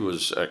that she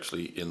was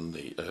actually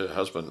her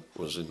husband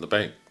was in the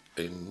bank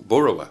in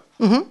Boorowa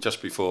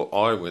just before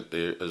I went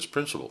there as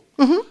principal.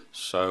 Mm-hmm.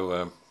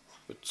 So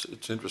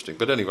it's interesting.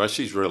 But anyway,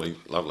 she's really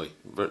lovely,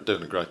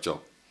 doing a great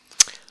job.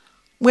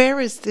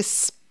 Where is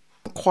this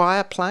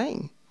choir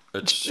playing?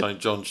 It's St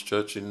John's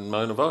Church in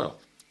Mona Vale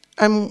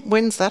And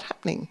when's that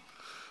happening?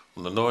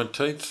 on the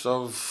 19th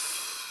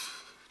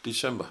of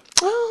December.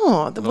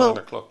 Oh, 9 well,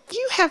 o'clock.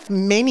 you have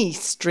many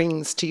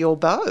strings to your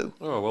bow.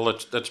 Oh, well,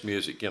 that's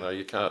music,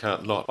 you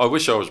can't not. I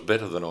wish I was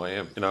better than I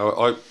am.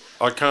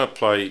 I can't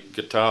play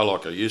guitar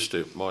like I used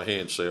to. My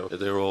hands,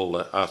 they're all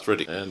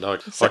arthritic. And I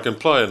can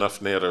play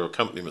enough now to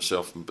accompany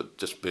myself, but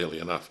just barely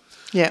enough.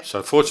 Yeah.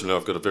 So fortunately,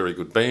 I've got a very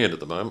good band at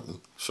the moment, and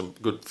some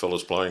good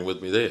fellas playing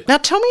with me there. Now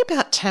tell me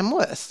about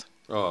Tamworth.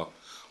 Oh,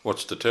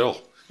 what's to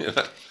tell?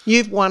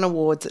 You've won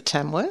awards at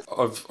Tamworth.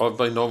 I've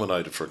been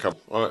nominated for a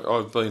couple.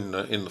 I've been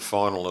in the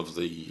final of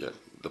the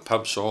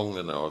pub song,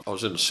 and I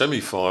was in the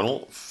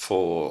semi-final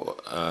for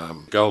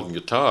Golden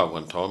Guitar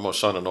one time. My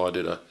son and I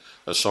did a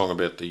song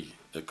about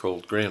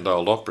called Grand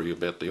Old Opry,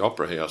 about the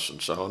Opera House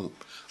and so on.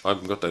 I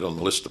haven't got that on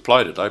the list to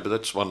play today, but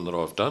that's one that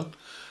I've done.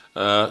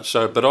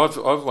 But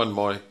I've won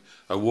my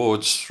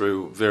awards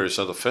through various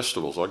other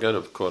festivals. I go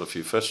to quite a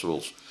few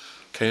festivals.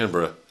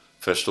 Canberra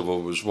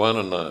Festival was one,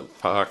 and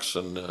Parks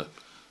and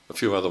a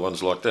few other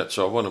ones like that.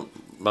 So I won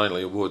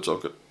mainly awards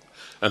I've got,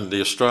 and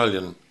the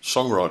Australian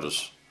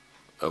Songwriters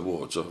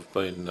awards. I've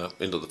been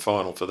into the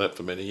final for that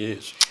for many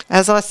years.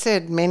 As I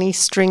said, many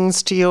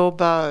strings to your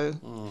bow.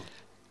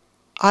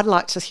 I'd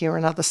like to hear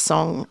another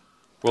song.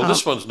 Well,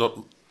 this one's not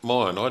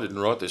mine. I didn't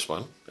write this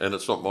one, and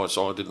it's not my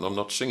song. I'm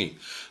not singing.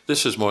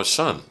 This is my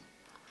son,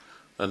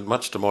 and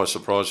much to my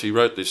surprise, he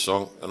wrote this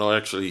song, and I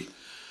actually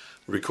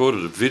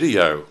recorded a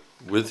video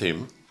with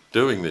him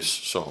doing this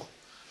song.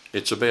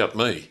 It's about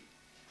me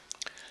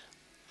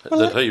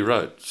that he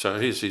wrote. So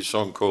here's his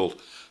song called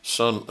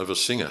 "Son of a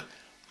Singer"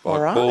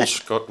 by Paul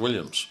Scott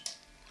Williams.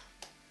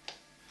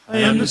 I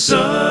am the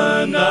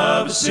son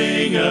of a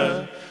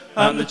singer,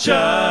 I'm the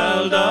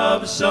child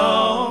of a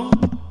song.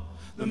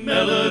 The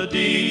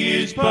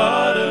melody is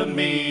part of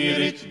me,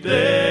 and it's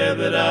there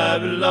that I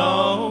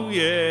belong,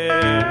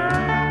 yeah.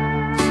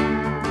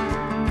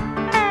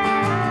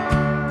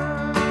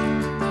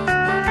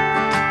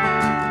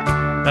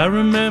 I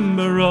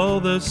remember all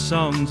the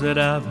songs that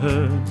I've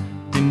heard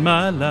in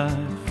my life,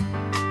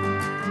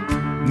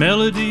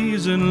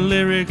 melodies and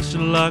lyrics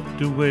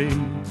locked away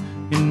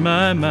in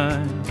my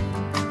mind.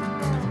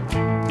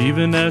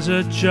 Even as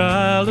a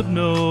child of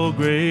no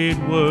great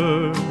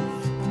worth,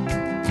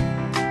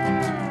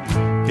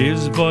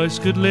 his voice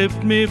could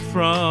lift me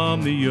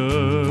from the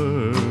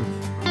earth.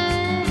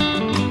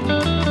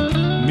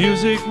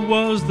 Music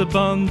was the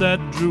bond that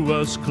drew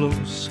us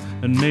close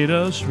and made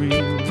us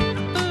real.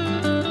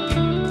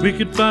 We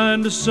could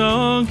find a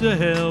song to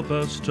help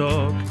us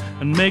talk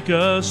and make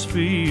us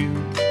feel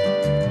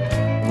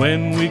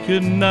when we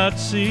could not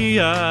see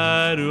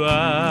eye to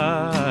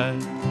eye.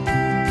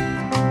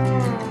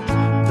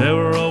 There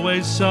were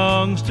always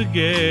songs to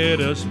get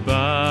us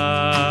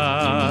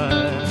by.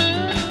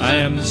 I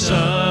am the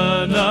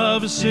son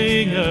of a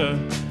singer,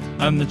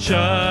 I'm the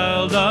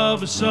child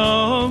of a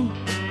song.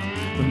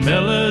 The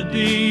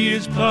melody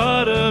is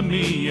part of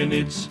me, and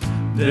it's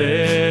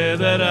there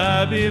that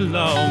I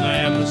belong. I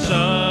am the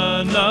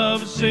son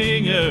of a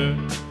singer,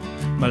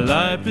 my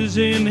life is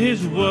in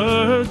his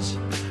words.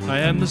 I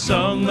am the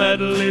song that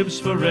lives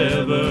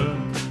forever,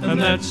 and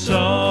that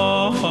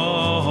song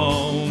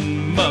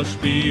must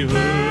be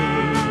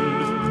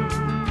heard.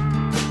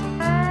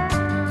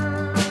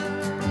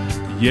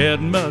 Yeah,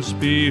 it must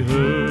be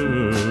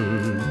heard.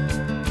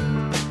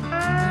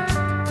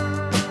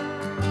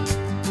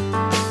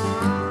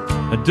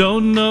 I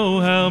don't know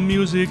how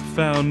music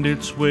found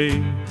its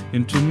way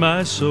into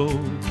my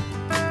soul.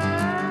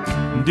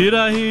 Did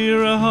I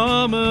hear a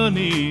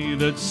harmony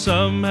that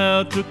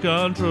somehow took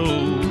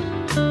control?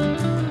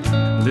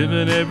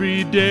 Living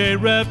every day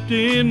wrapped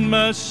in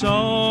my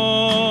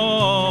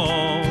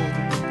song.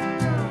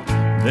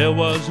 There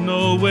was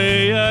no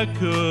way I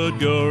could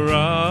go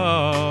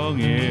wrong,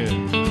 yeah.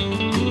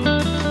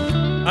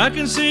 I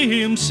can see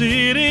him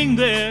sitting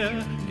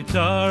there,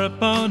 guitar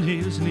upon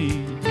his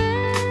knee,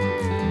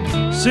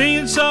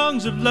 singing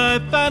songs of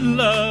life and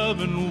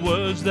love and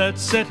words that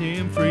set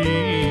him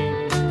free.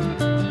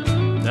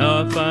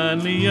 Now I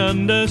finally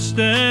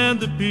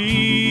understand the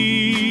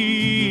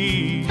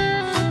peace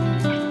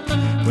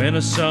when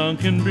a song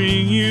can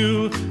bring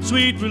you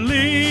sweet release.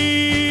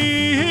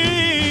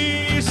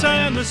 I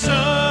am the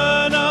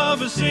son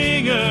of a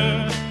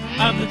singer,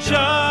 I'm the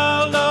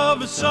child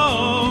of a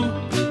song.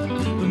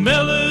 The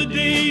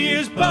melody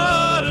is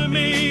part of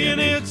me,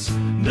 and it's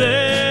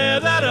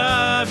there that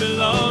I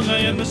belong. I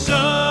am the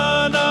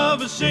son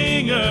of a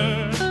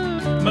singer,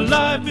 my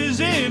life is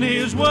in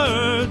his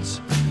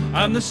words.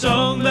 I'm the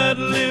song that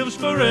lives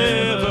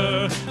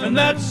forever, and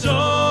that song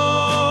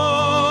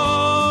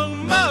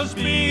must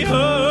be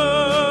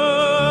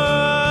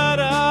heard.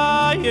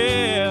 Ah,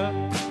 yeah,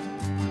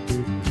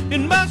 it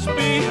must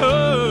be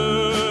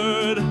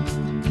heard.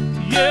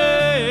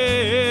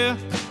 Yeah.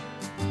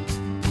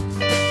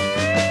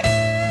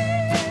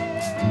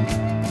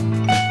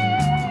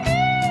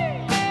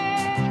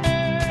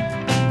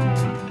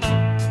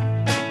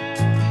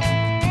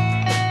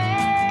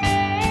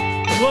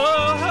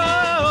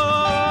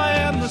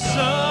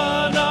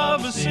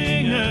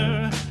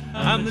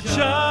 I'm the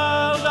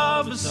child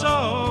of a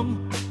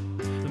song.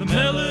 The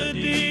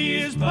melody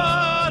is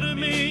part of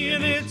me,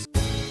 and it's...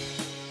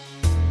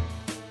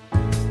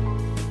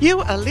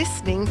 You are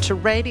listening to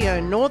Radio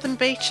Northern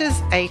Beaches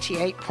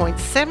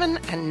 88.7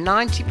 and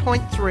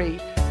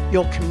 90.3,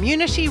 your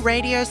community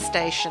radio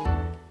station.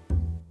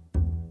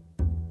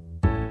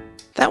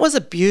 That was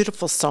a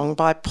beautiful song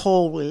by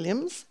Paul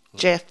Williams,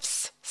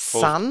 Geoff's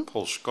son.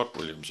 Paul Scott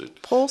Williams.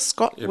 Paul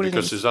Scott Williams.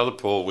 Because there's other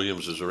Paul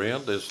Williamses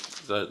around.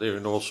 They're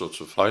in all sorts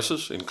of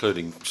places,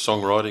 including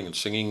songwriting and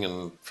singing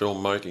and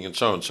filmmaking and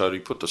so on. So he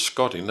put the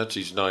Scott in. That's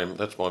his name.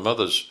 That's my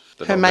mother's.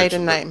 Her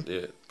maiden name.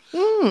 Yeah.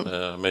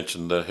 I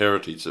mentioned the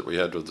heritage that we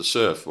had with the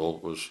surf. Well,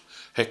 it was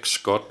Heck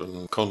Scott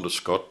and Conda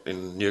Scott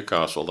in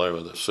Newcastle. They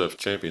were the surf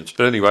champions.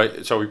 But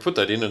anyway, so we put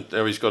that in, and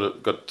now he's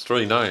got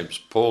three names: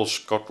 Paul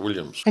Scott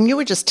Williams. And you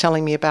were just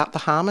telling me about the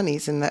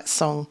harmonies in that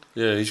song.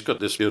 Yeah, he's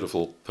got this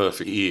beautiful,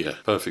 perfect ear,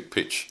 perfect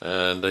pitch,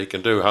 and he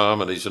can do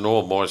harmonies in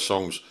all my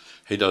songs.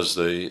 He does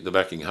the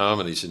backing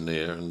harmonies in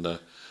there, and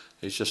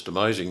He's just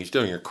amazing. He's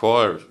doing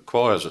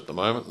choirs at the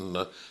moment,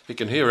 and he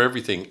can hear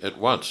everything at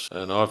once.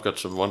 And I've got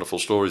some wonderful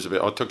stories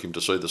about. I took him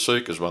to see the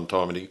Seekers one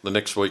time, and the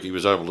next week he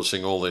was able to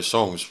sing all their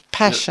songs.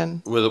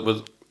 Passion.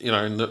 With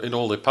in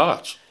all their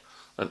parts,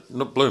 and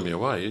it blew me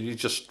away. He's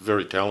just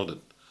very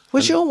talented.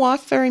 Was your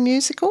wife very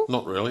musical?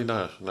 Not really.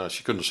 No,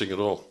 she couldn't sing at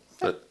all.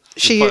 But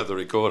She- she played the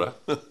recorder.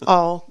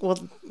 Oh,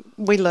 well,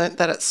 we learnt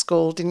that at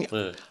school, didn't you?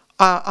 Yeah.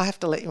 I have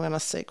to let you in a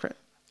secret.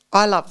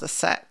 I love the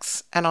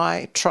sax, and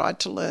I tried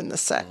to learn the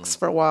sax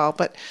for a while,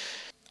 but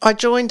I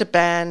joined a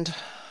band.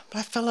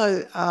 My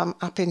fellow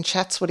up in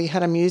Chatswood, he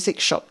had a music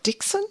shop,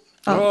 Dixon.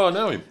 I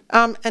know him.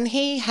 And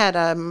he had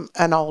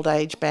an old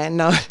age band.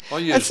 No, I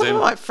used and some them.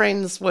 of my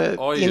friends were.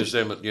 I used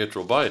them at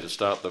Neutral Bay to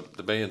start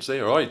the bands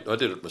there. I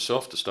did it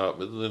myself to start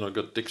with, and then I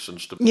got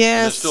Dixon's to. Yes.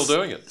 And they're still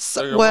doing it.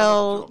 They're a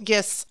wonderful job.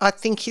 Yes, I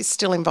think he's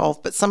still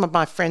involved, but some of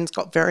my friends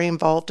got very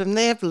involved, and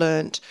they've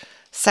learnt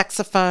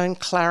saxophone,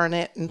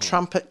 clarinet and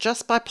trumpet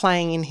just by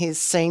playing in his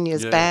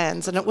seniors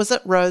bands, and it was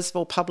at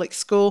Roseville Public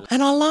School,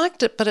 and I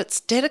liked it, but it's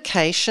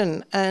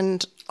dedication,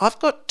 and I've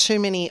got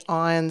too many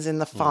irons in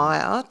the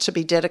fire to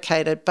be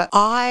dedicated, but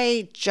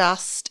I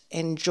just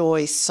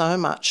enjoy so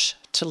much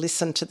to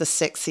listen to the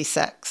sexy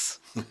sax.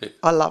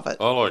 I love it.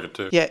 I like it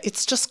too. Yeah,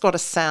 it's just got a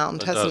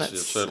sound, hasn't does, it?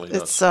 it certainly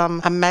does. It's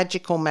a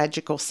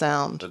magical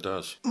sound. It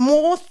does.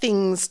 More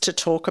things to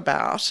talk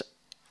about.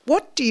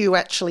 What do you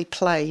actually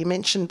play? You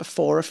mentioned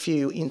before a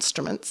few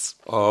instruments.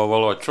 Oh,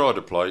 well, I tried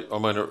to play. I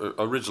mean,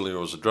 originally I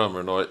was a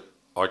drummer, and I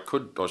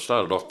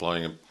started off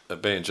playing a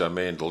banjo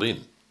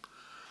mandolin.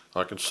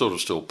 I can sort of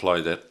still play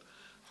that,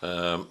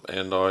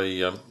 and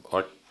I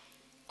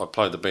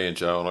play the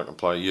banjo, and I can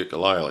play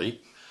ukulele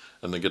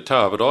and the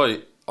guitar, but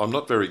I'm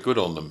not very good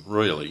on them,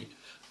 really.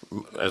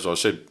 As I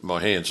said,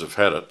 my hands have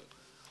had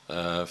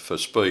it for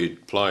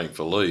speed, playing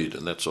for lead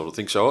and that sort of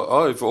thing. So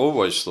I've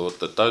always thought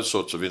that those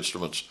sorts of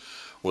instruments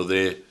were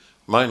there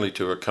mainly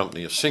to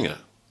accompany a singer.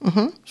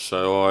 Mm-hmm.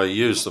 So I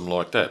use them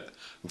like that.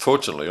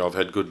 Unfortunately, I've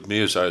had good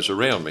musos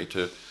around me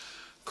to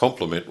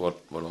complement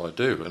what I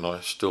do, and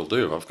I still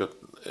do. I've got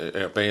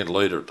our band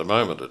leader at the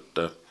moment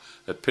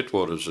at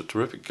Pittwater is a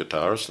terrific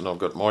guitarist, and I've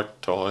got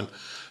Mike Tyne,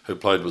 who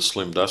played with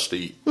Slim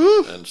Dusty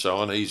and so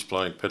on. He's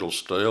playing pedal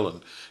steel,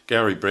 and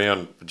Gary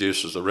Brown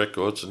produces the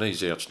records, and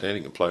he's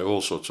outstanding and play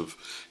all sorts of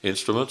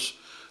instruments,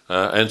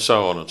 and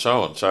so on and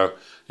so on. So,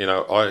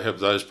 I have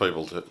those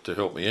people to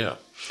help me out.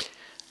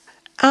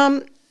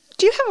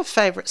 Do you have a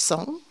favourite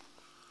song?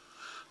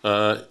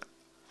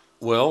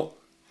 Well,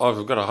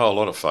 I've got a whole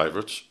lot of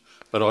favourites,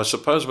 but I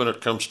suppose when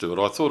it comes to it,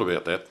 I thought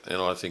about that,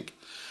 and I think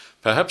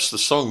perhaps the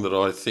song that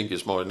I think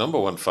is my number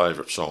one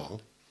favourite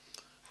song,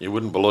 you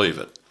wouldn't believe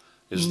it,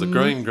 is The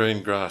Green,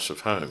 Green Grass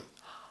of Home.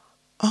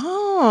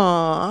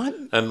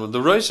 Oh. And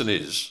the reason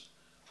is,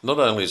 not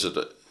only is it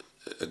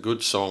a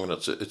good song, and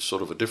it's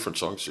sort of a different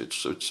song,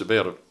 it's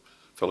about a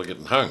fella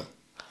getting hung,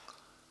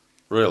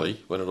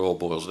 really, when it all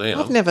boils down.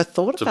 I've never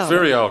thought about it. It's a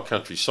very old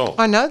country song.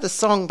 I know the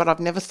song, but I've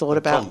never thought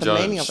about the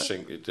meaning of it.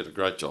 Tom Jones did a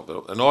great job.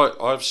 And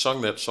I've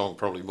sung that song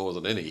probably more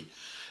than any.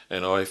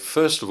 And I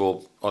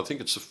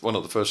think it's one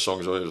of the first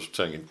songs I ever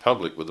sang in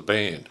public with a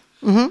band.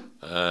 Mm-hmm.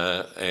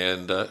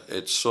 And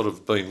it's sort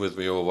of been with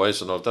me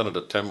always, and I've done it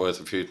at Tamworth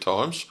a few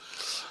times,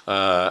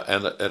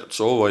 and it's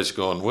always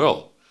gone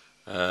well.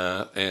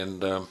 I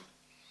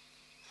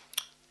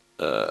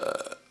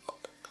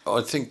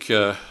think,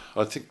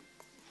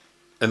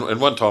 and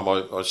one time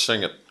I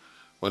sang it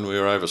when we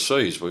were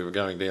overseas. We were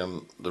going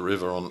down the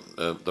river on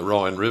the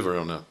Rhine River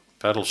on a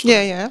paddle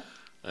stand. Yeah.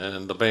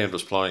 And the band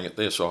was playing it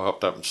there, so I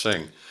hopped up and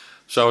sang.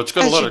 So it's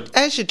got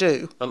As you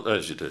do.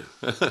 As you do.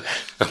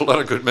 A lot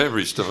of good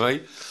memories to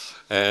me.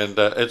 And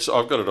I've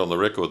got it on the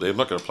record there. I'm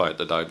not going to play it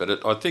today,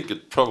 but I think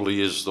it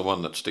probably is the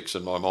one that sticks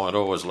in my mind. I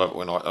always love it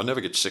when I never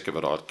get sick of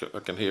it. I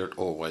can hear it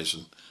always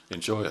and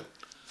enjoy it.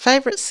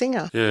 Favourite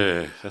singer?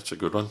 Yeah, that's a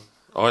good one.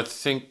 I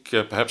think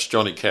perhaps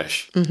Johnny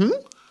Cash. Mm-hmm.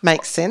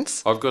 Makes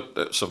sense. I've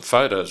got some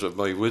photos of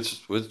me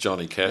with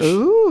Johnny Cash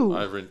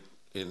over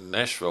in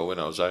Nashville when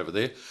I was over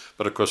there.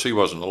 But of course he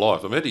wasn't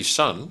alive. I met his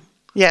son.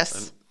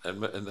 Yes.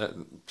 And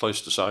that,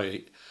 pleased to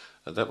say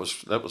that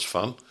was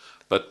fun.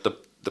 But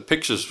the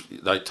pictures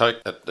they take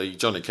at the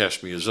Johnny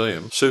Cash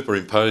Museum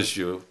superimpose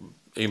your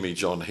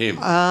image on him,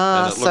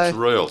 and it looks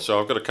real.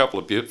 So I've got a couple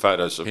of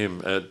photos of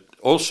him.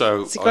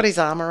 Also, has he got his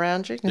arm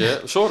around you?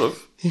 Yeah, sort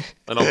of.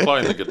 And I'm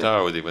playing the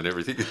guitar with him and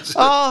everything.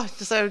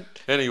 So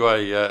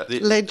anyway,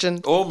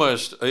 legend.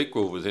 Almost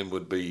equal with him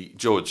would be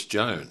George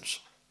Jones.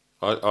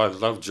 I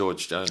love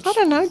George Jones. I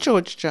don't know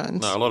George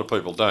Jones. No, a lot of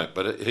people don't.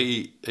 But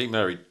he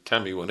married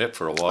Tammy Wynette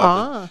for a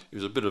while. He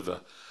was a bit of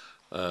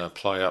a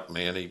play-up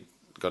man. He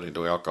got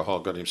into alcohol,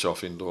 got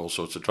himself into all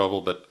sorts of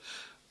trouble. But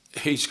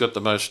he's got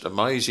the most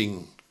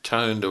amazing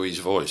tone to his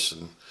voice,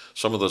 and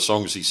some of the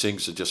songs he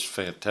sings are just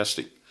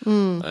fantastic.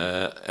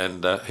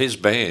 And his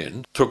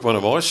band took one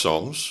of my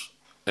songs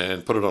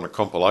and put it on a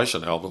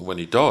compilation album when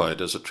he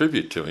died as a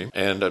tribute to him,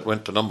 and it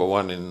went to number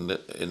one in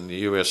the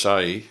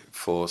USA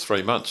for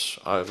 3 months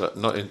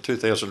in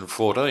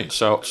 2014.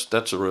 So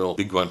that's a real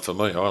big one for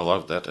me. I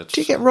love that. Do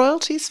you get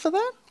royalties for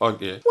that? Oh,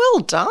 yeah. Well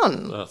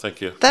done. Oh,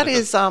 thank you. That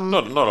is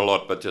not a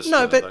lot, but just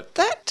no, but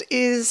that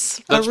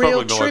is a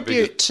real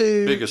tribute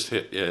to biggest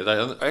hit.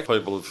 Yeah,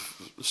 people have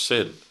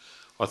said,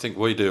 I think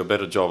we do a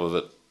better job of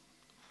it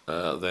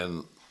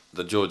than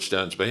the George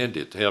Jones Band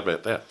did. How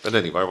about that? But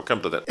anyway, we'll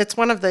come to that. It's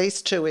one of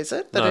these two, is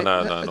it? No.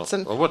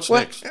 Well, what's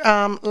next?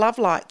 Love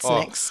Light's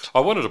next. I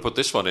wanted to put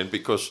this one in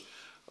because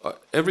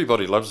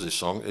everybody loves this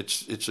song.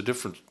 It's a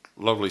different,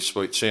 lovely,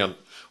 sweet sound.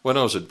 When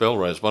I was at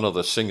Belrose, one of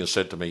the singers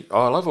said to me,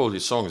 I love all your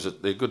songs,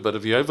 they're good, but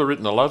have you ever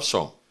written a love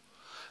song?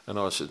 And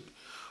I said,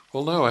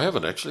 well, no, I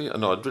haven't actually.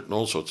 And I'd written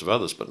all sorts of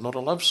others, but not a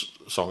love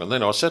song. And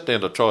then I sat down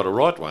to try to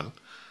write one,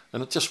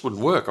 and it just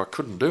wouldn't work. I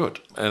couldn't do it.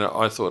 And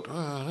I thought,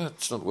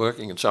 that's not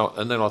working, and so on.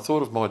 And then I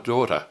thought of my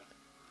daughter,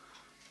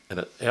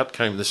 and out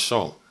came this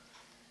song.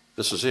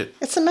 This is it.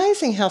 It's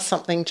amazing how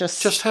something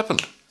just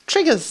happened.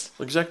 Triggers.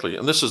 Exactly.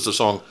 And this is the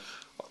song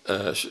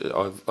I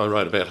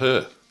wrote about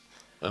her.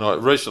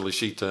 And recently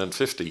she turned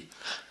 50,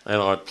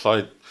 and I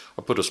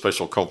put a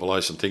special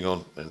compilation thing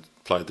on and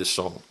played this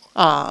song.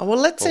 Well,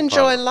 let's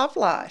enjoy Love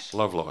Light.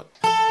 Love Light.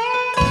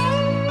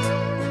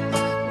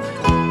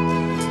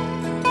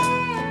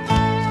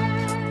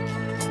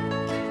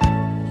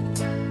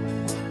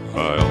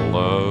 I'll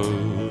love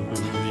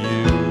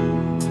you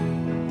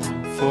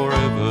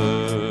forever,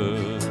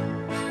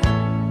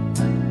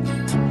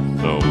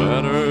 no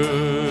matter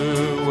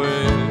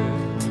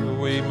where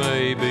we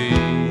may be,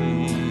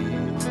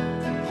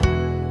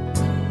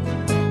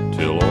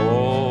 till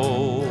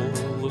all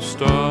the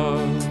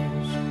stars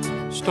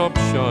stop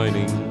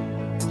shining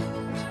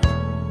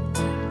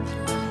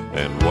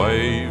and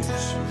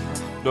waves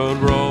don't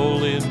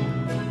roll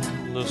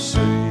in the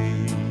sea.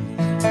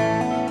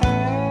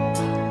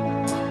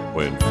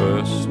 When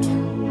first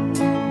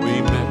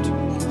we met,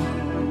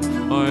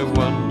 I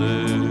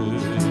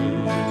wondered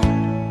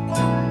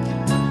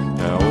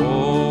how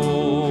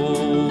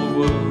all the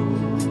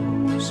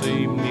world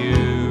seemed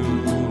new.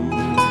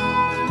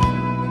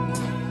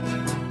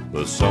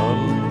 The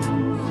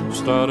sun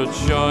started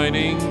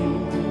shining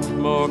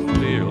more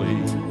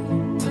clearly,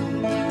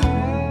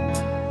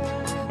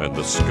 and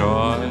the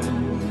sky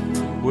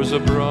was a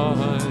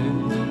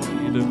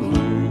brighter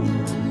blue.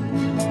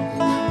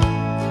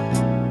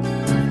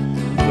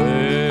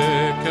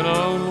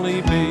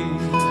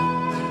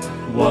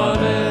 One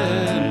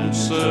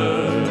answer,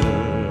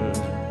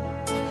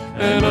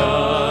 and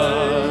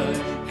I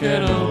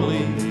can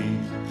only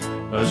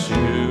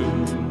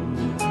assume.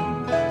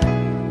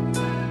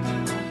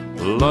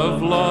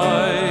 Love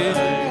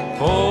light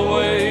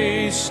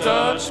always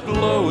starts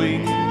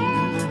glowing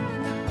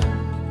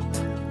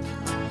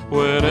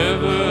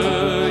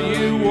whenever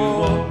you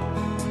walk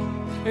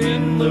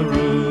in the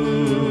room.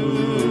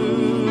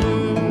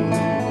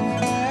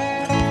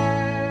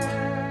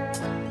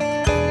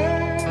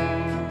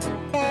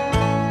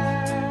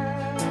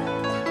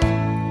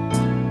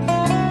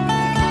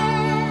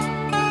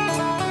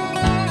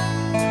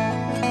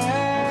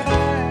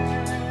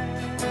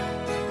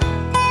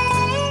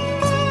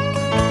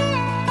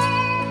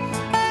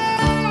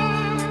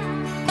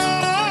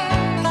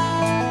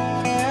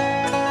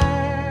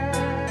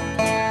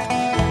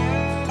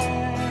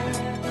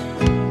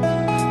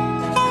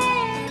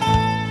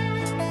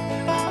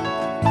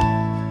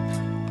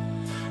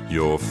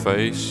 Your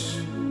face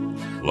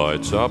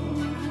lights up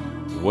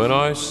when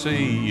I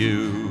see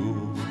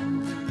you.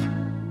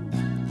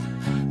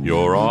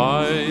 Your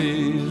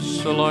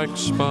eyes are like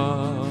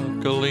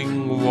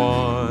sparkling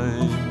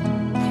wine.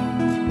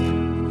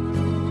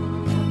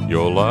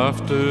 Your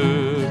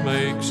laughter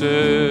makes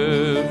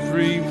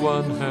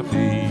everyone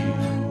happy.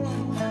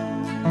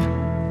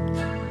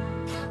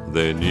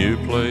 Then you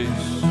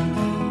place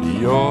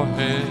your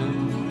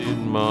hand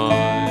in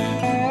mine.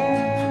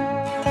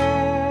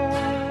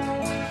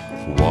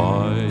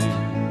 Why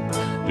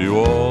do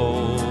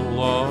all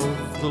of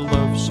the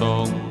love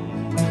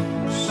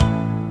songs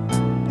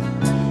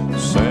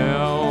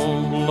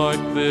sound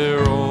like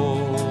they're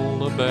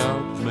all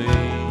about me?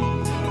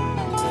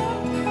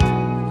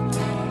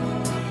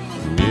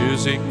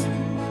 Music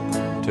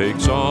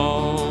takes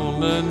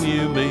on a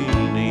new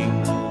meaning,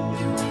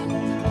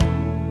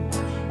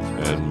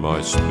 and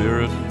my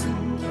spirit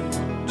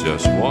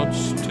just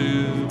wants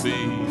to be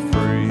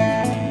free.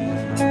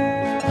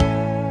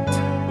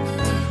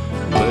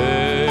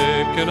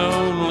 There can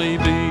only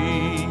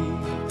be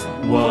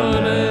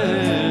one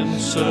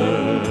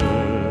answer,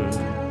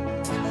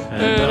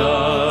 and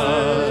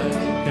I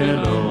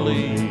can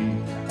only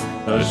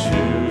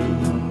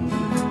assume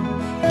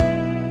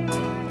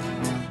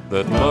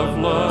that love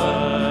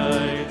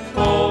light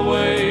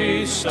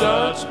always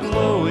starts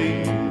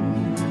glowing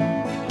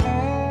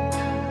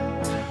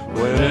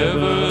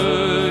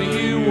whenever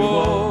you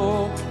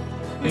walk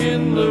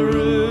in the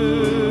room.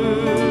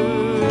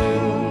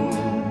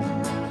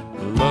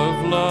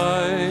 Love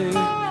light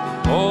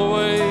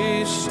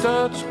always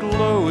starts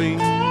glowing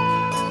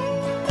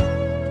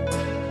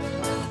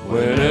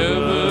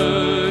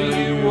whenever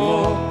you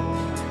walk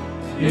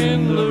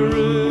in the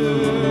room.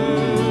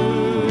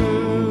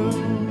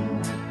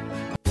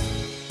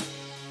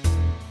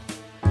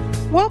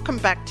 Welcome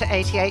back to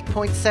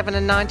 88.7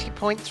 and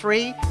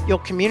 90.3, your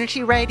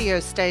community radio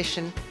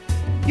station.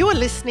 You are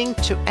listening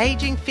to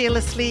Aging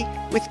Fearlessly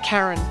with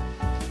Karen.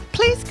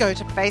 Please go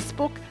to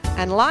Facebook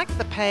and like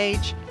the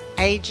page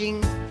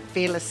Aging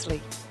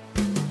Fearlessly.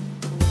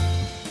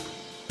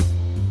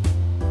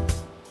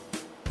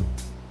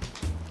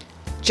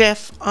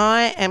 Geoff,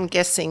 I am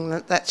guessing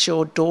that that's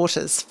your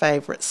daughter's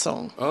favourite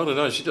song. I don't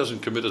know. She doesn't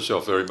commit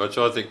herself very much.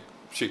 I think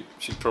she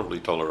probably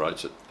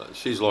tolerates it.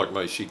 She's like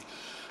me.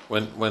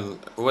 When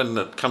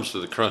it comes to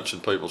the crunch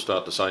and people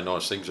start to say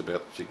nice things about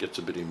it, she gets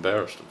a bit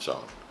embarrassed and so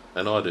on.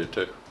 And I do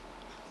too.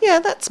 Yeah,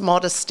 that's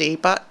modesty,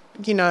 but,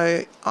 you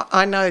know,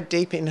 I know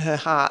deep in her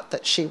heart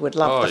that she would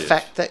love the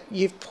fact that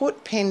you've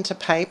put pen to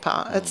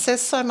paper. It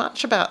says so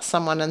much about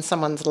someone and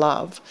someone's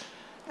love.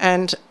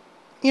 And,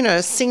 you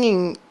know,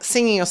 singing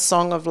a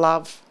song of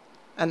love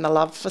and the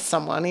love for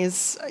someone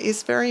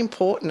is very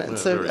important.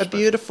 It's a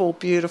beautiful,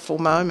 beautiful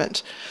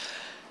moment.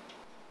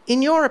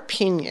 In your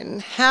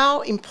opinion,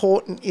 how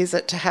important is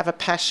it to have a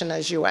passion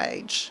as you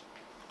age?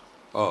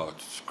 Oh,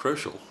 it's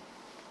crucial.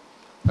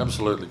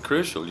 Absolutely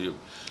crucial.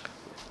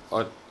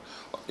 I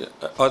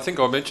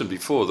think I mentioned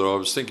before that I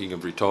was thinking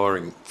of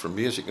retiring from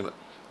music, and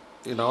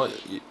you know,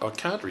 I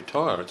can't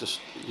retire.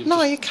 You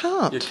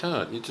can't. You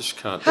can't. You just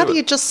can't. How do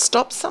you just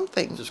stop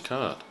something? You just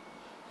can't.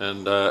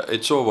 And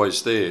it's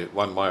always there,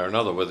 one way or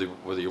another,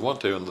 whether you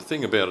want to. And the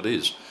thing about it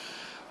is,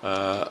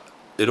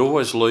 it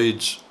always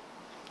leads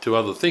to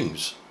other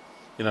things.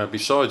 You know,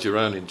 besides your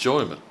own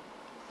enjoyment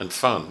and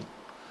fun,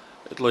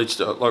 it leads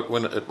to, like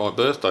when at my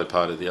birthday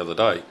party the other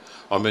day,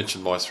 I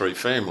mentioned my three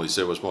families.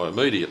 There was my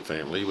immediate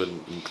family,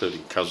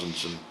 including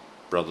cousins and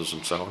brothers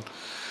and so on.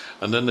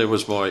 And then there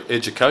was my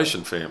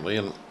education family,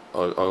 and I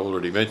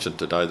already mentioned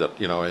today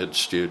that, you know, I had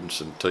students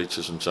and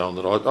teachers and so on,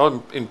 that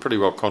I'm in pretty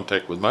well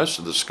contact with most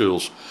of the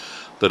schools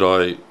that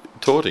I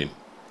taught in,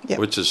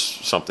 which is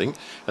something.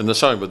 And the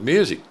same with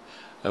music.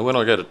 And when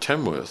I go to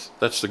Tamworth,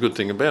 that's the good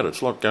thing about it.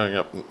 It's like going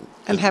up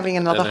and having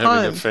another home.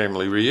 Having a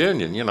family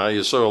reunion, you know,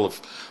 you see all the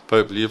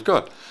people you've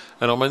got.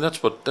 And I mean,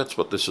 that's what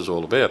this is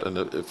all about. And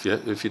if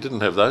you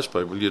didn't have those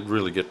people, you'd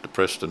really get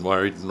depressed and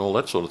worried and all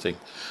that sort of thing.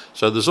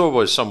 So there's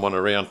always someone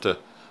around to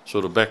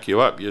sort of back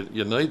you up.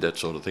 You need that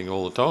sort of thing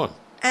all the time.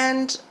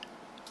 And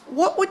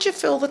what would you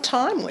fill the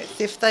time with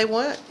if they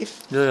weren't?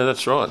 Yeah,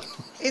 that's right.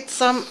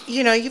 It's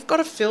you know, you've got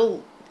to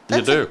fill.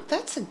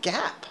 That's a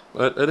gap.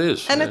 It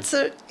is, and it's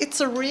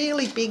a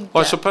really big gap.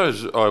 I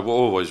suppose I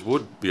always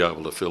would be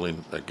able to fill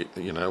in,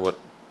 you know,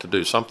 to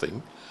do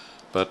something,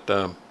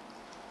 but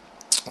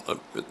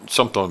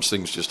sometimes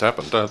things just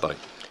happen, don't they?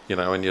 You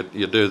know, and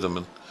you do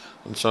them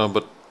and so on.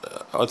 But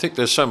I think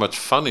there's so much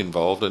fun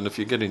involved, and if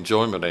you get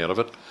enjoyment out of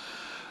it,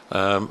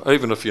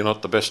 even if you're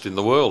not the best in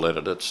the world at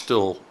it, it's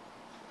still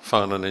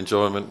fun and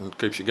enjoyment and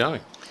keeps you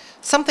going.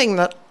 Something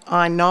that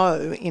I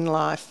know in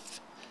life,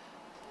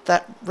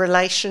 that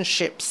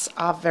relationships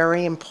are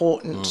very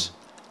important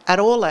at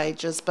all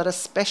ages, but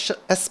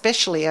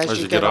especially as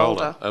you get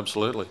older.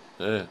 Absolutely,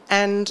 yeah.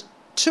 And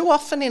too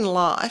often in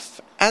life,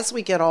 as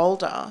we get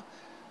older,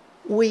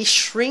 we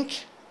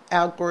shrink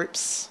our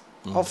groups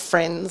of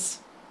friends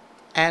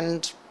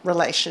and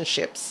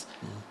relationships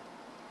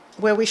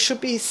where we should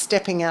be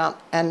stepping out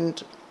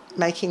and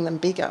making them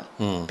bigger,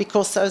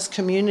 because those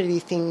community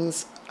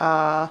things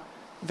are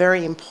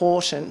very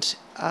important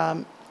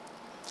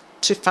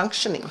to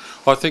functioning.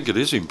 I think it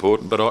is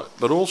important,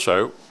 but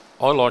also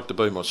I like to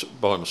be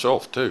by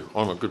myself too.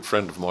 I'm a good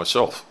friend of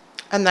myself.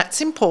 And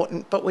that's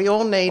important, but we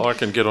all need... I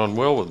can get on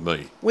well with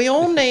me. We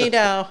all need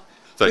our...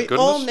 Thank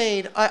goodness. All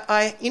need...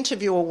 I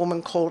interview a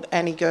woman called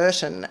Annie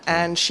Girton,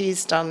 and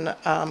she's done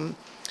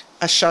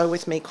a show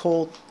with me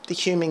called The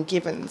Human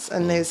Givens,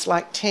 and there's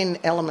like 10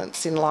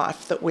 elements in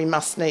life that we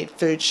must need: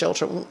 food,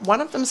 shelter. One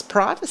of them's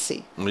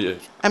privacy. Yeah.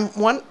 And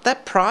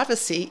that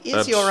privacy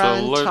is your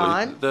own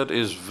time. That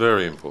is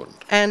very important.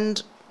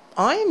 And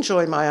I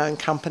enjoy my own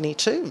company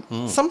too.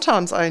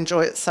 Sometimes I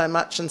enjoy it so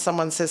much, and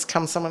someone says,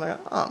 come, someone, I go,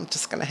 oh, I'm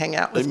just going to hang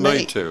out with me.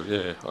 Me too,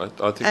 yeah.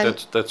 I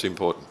think that's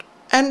important.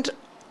 And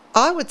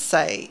I would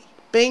say,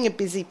 being a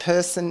busy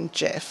person,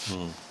 Geoff,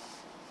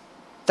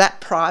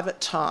 that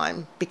private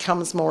time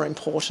becomes more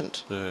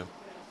important. Yeah.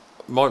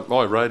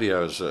 My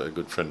radio is a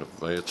good friend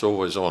of me. It's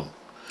always on.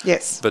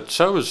 Yes. But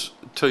so is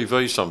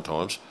TV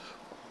sometimes.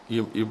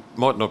 You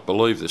might not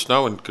believe this.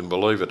 No one can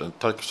believe it, and it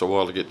takes a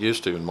while to get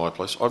used to in my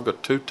place. I've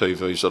got 2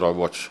 TVs that I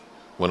watch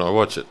when I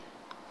watch it.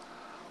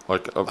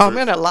 I'm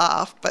going to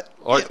laugh, but...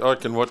 I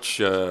can watch,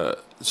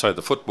 say,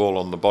 the football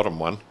on the bottom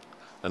one,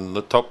 and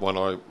the top one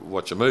I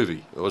watch a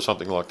movie or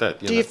something like that.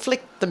 Do you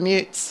flick the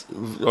mutes?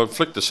 I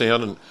flick the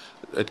sound, and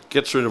it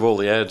gets rid of all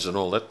the ads and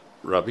all that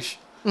rubbish.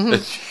 You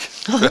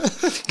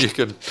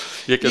can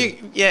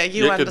tune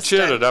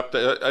it up,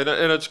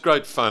 and it's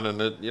great fun,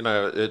 and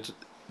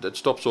it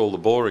stops all the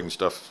boring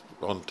stuff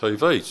on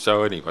TV.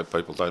 So anyway,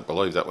 people don't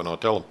believe that when I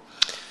tell them.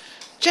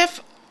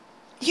 Geoff,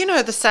 You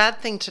know, the sad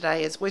thing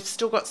today is we've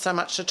still got so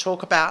much to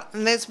talk about,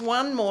 and there's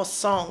one more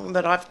song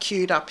that I've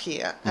queued up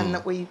here and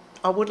that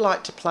I would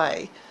like to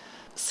play.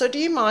 So do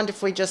you mind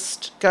if we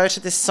just go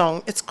to this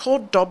song? It's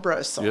called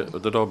Dobro Song. Yeah,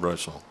 the Dobro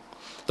song.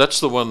 That's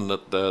the one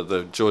that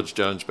the George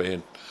Jones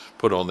Band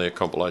put on their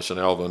compilation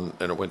album,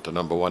 and it went to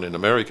number 1 in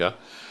America.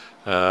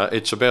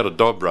 It's about a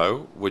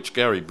dobro, which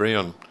Gary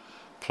Brown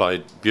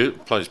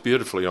plays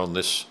beautifully on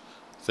this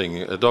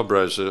thing. A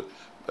dobro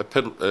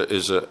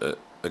is a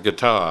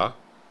guitar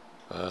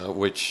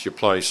which you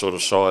play sort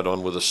of side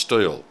on with a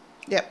steel.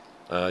 Yep.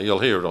 You'll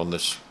hear it on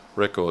this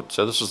record.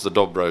 So this is the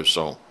Dobro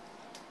song.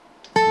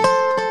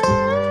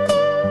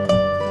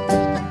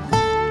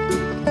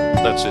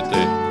 That's it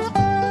there.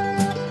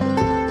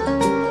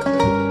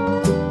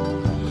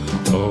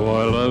 Oh,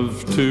 I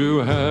love to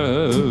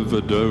have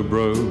a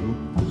dobro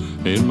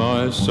in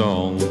my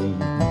song.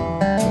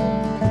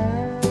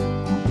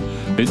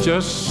 It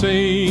just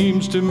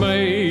seems to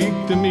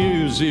make the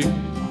music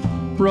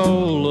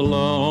roll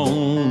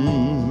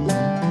along.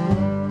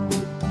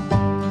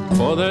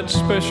 For that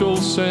special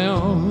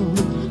sound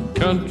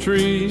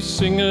country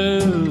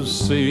singers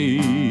see,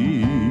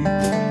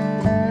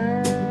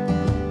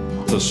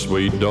 the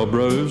sweet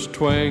dobro's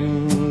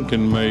twang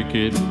can make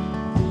it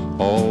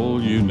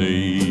all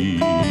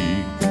unique.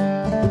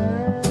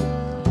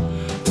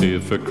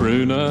 If a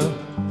crooner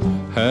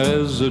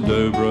has a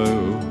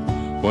dobro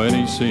when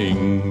he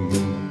sings,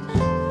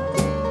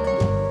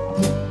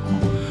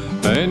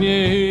 and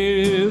you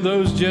hear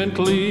those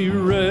gently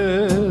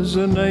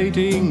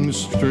resonating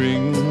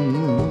strings,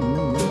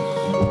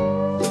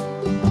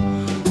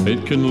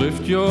 it can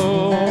lift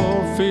your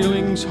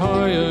feelings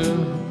higher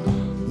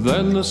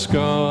than the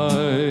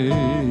sky.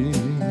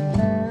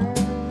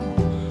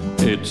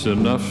 It's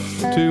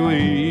enough to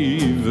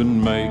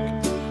even make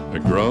a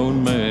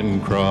grown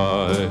man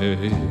cry.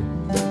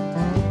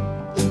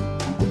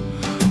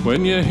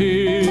 When you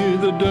hear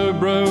the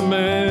dobro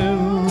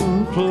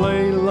man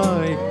play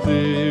like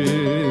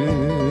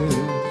this,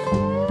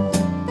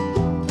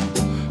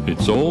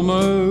 it's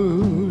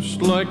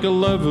almost like a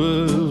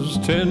lover's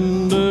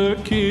tender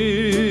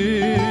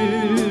kiss.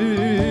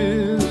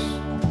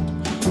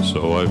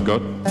 So I've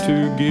got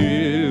to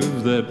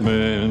give that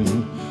man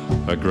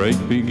a great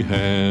big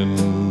hand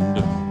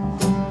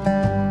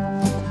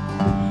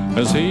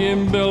as he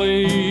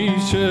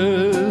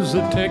embellishes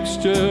the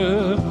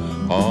texture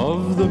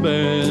of the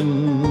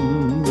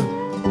band,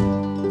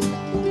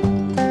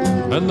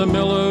 and the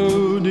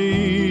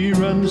melody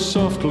runs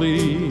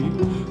softly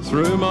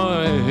through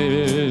my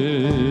head.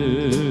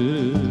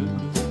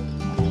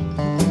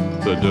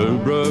 The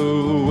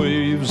dobro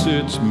weaves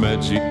its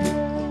magic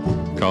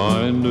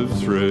kind of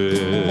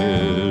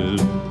thread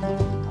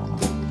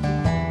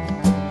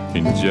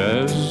in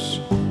jazz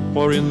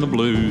or in the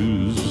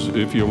blues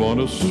if you want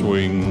to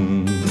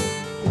swing,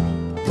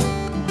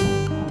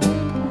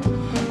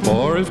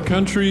 or if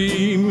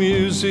country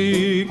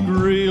music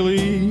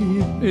really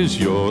is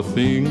your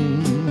thing,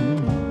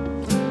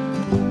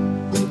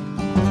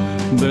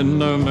 then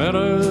no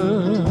matter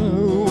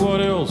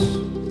what else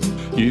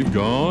you've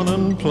gone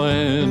and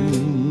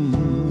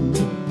planned,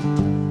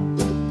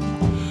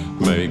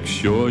 make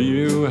sure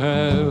you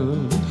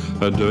have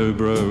a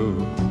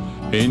dobro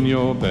in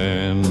your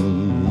band.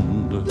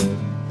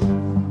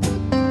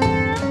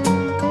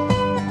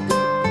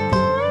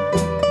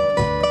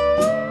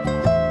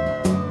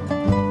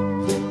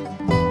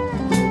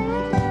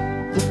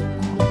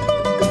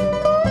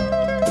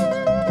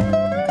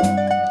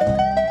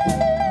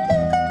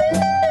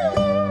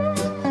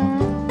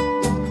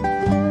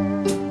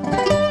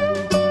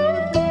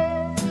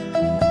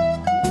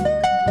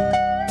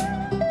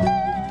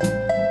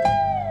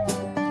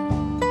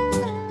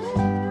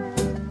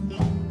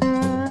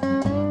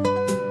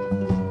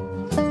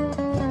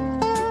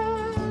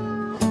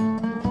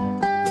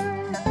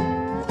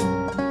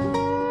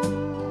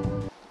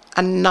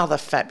 Another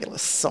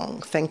fabulous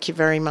song. Thank you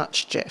very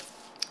much, Geoff.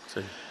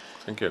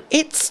 Thank you.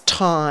 It's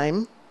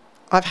time.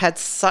 I've had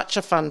such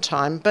a fun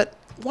time, but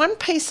one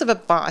piece of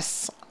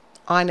advice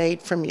I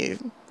need from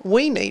you,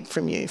 we need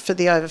from you for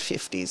the over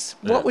 50s.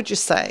 Yeah. What would you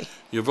say?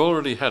 You've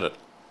already had it.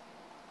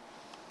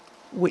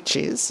 Which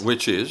is?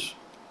 Which is,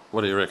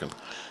 what do you reckon?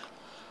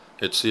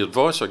 It's the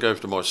advice I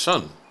gave to my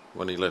son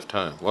when he left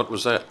home. What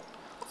was that?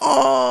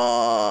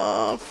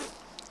 Oh,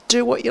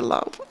 do what you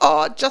love.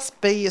 Oh,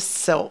 just be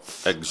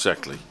yourself.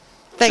 Exactly.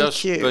 Thank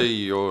Just you. be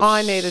yourself.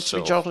 I needed to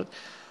be jotted.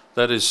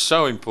 That is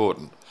so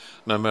important.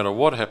 No matter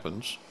what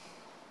happens,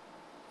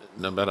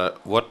 no matter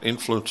what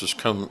influences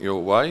come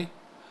your way,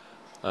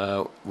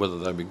 whether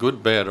they be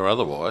good, bad or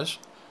otherwise,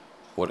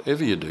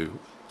 whatever you do,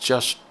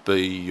 just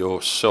be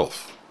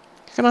yourself.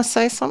 Can I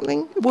say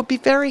something? It would be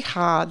very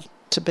hard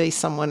to be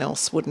someone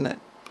else, wouldn't it?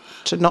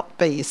 To not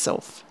be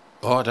yourself.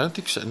 Oh, I don't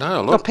think so.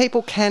 No, But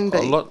people can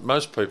be.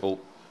 most people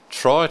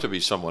try to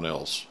be someone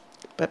else.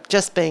 But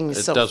just being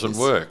yourself. It doesn't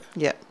work.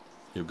 Yeah.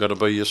 You've got to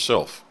be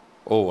yourself,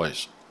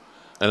 always.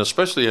 And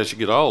especially as you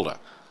get older.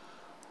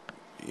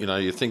 You know,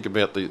 you think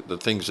about the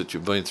things that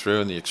you've been through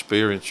and the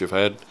experience you've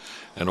had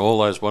and all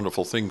those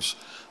wonderful things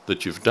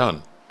that you've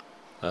done.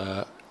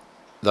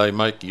 they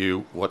make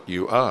you what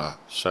you are.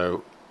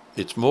 So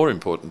it's more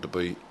important to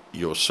be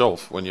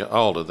yourself when you're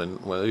older than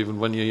even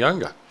when you're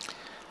younger.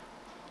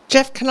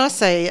 Geoff, can I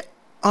say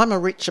I'm a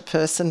richer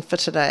person for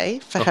today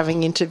for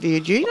having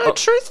interviewed you. No,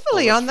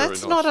 truthfully,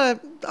 that's very nice.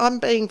 I'm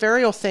being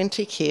very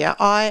authentic here.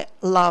 I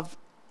love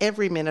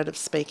every minute of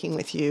speaking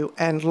with you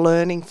and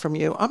learning from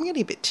you. I'm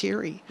getting a bit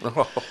teary.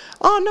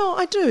 Oh, no,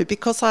 I do,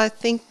 because I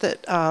think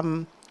that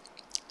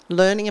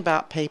learning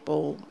about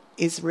people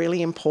is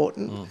really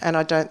important, and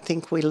I don't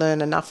think we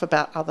learn enough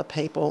about other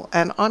people.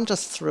 And I'm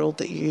just thrilled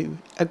that you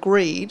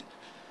agreed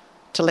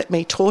to let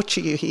me torture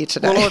you here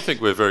today. Well, I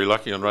think we're very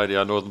lucky on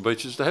Radio Northern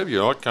Beaches to have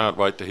you. I can't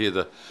wait to hear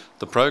the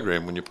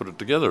program when you put it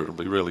together. It'll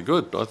be really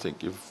good. I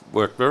think you've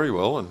worked very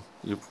well and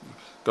you've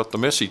got the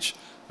message.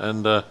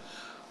 And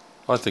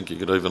I think you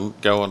could even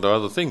go on to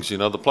other things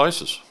in other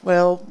places.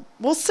 Well,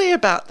 we'll see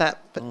about that.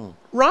 But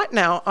right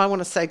now, I want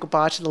to say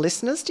goodbye to the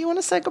listeners. Do you want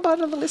to say goodbye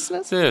to the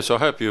listeners? Yes, I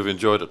hope you've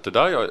enjoyed it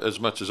today as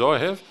much as I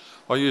have.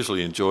 I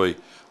usually enjoy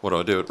what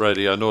I do at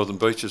Radio Northern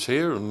Beaches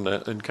here,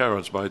 and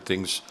Karen's made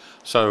things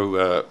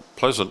so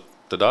pleasant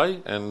today,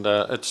 and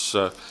it's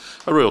a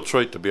real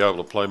treat to be able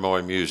to play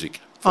my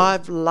music.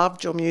 I've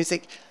loved your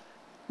music.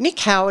 Nick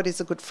Howard is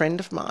a good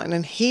friend of mine,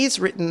 and he's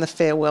written the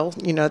farewell,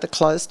 the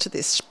close to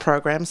this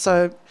program.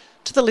 So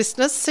to the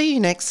listeners, see you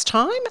next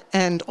time,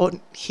 or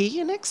hear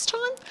you next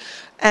time.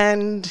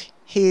 And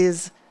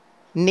here's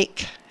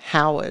Nick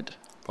Howard.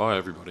 Bye,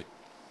 everybody.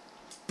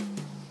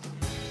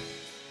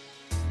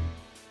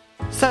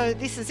 So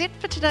this is it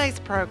for today's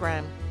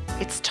program.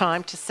 It's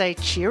time to say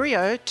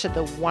cheerio to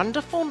the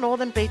wonderful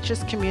Northern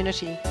Beaches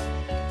community.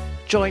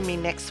 Join me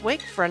next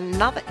week for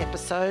another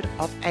episode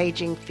of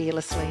Aging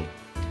Fearlessly.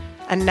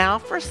 And now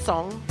for a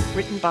song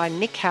written by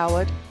Nick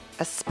Howard,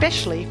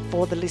 especially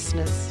for the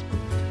listeners.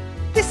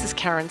 This is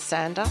Karen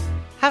Sander.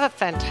 Have a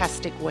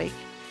fantastic week.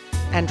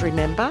 And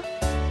remember,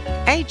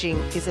 aging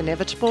is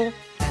inevitable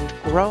and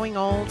growing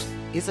old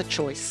is a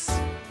choice.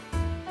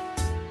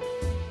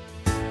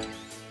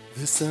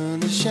 The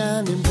sun is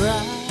shining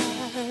bright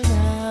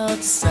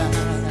outside.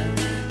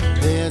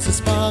 There's a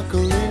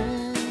sparkle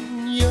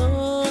in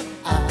your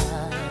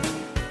eye.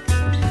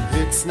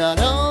 It's not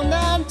all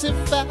 9 to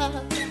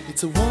 5.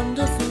 It's a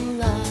wonderful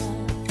life.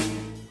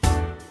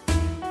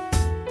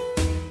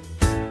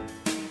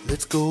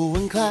 Let's go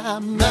and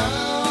climb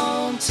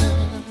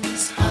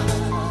mountains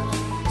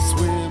high,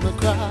 swim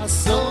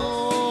across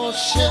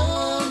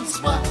oceans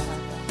wide,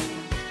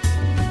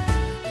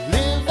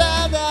 live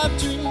out our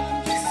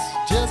dreams,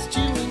 just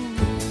you and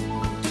me.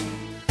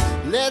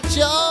 Let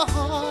your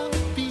heart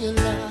be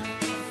alive.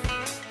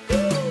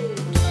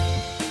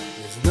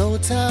 There's no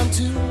time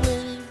to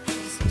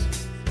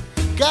waste.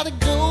 Gotta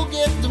go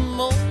get the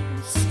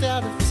most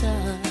out of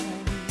time.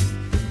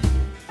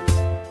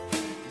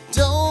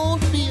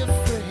 Don't be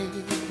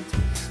afraid,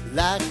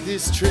 like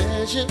this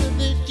treasure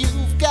that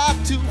you've got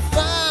to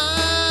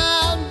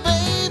find.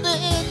 Baby,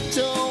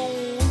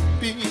 don't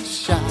be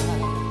shy.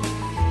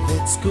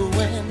 Let's go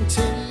and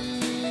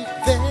take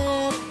that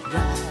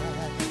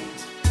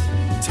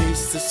ride.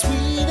 Taste the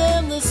sweet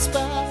and the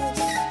spice,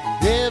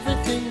 and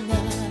everything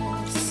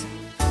nice.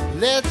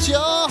 Let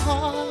your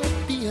heart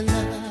be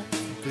alive,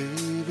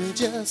 baby.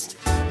 Just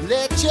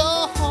let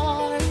your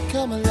heart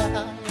come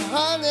alive,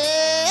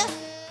 honey.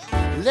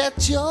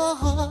 Let your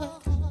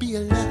heart be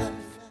alive.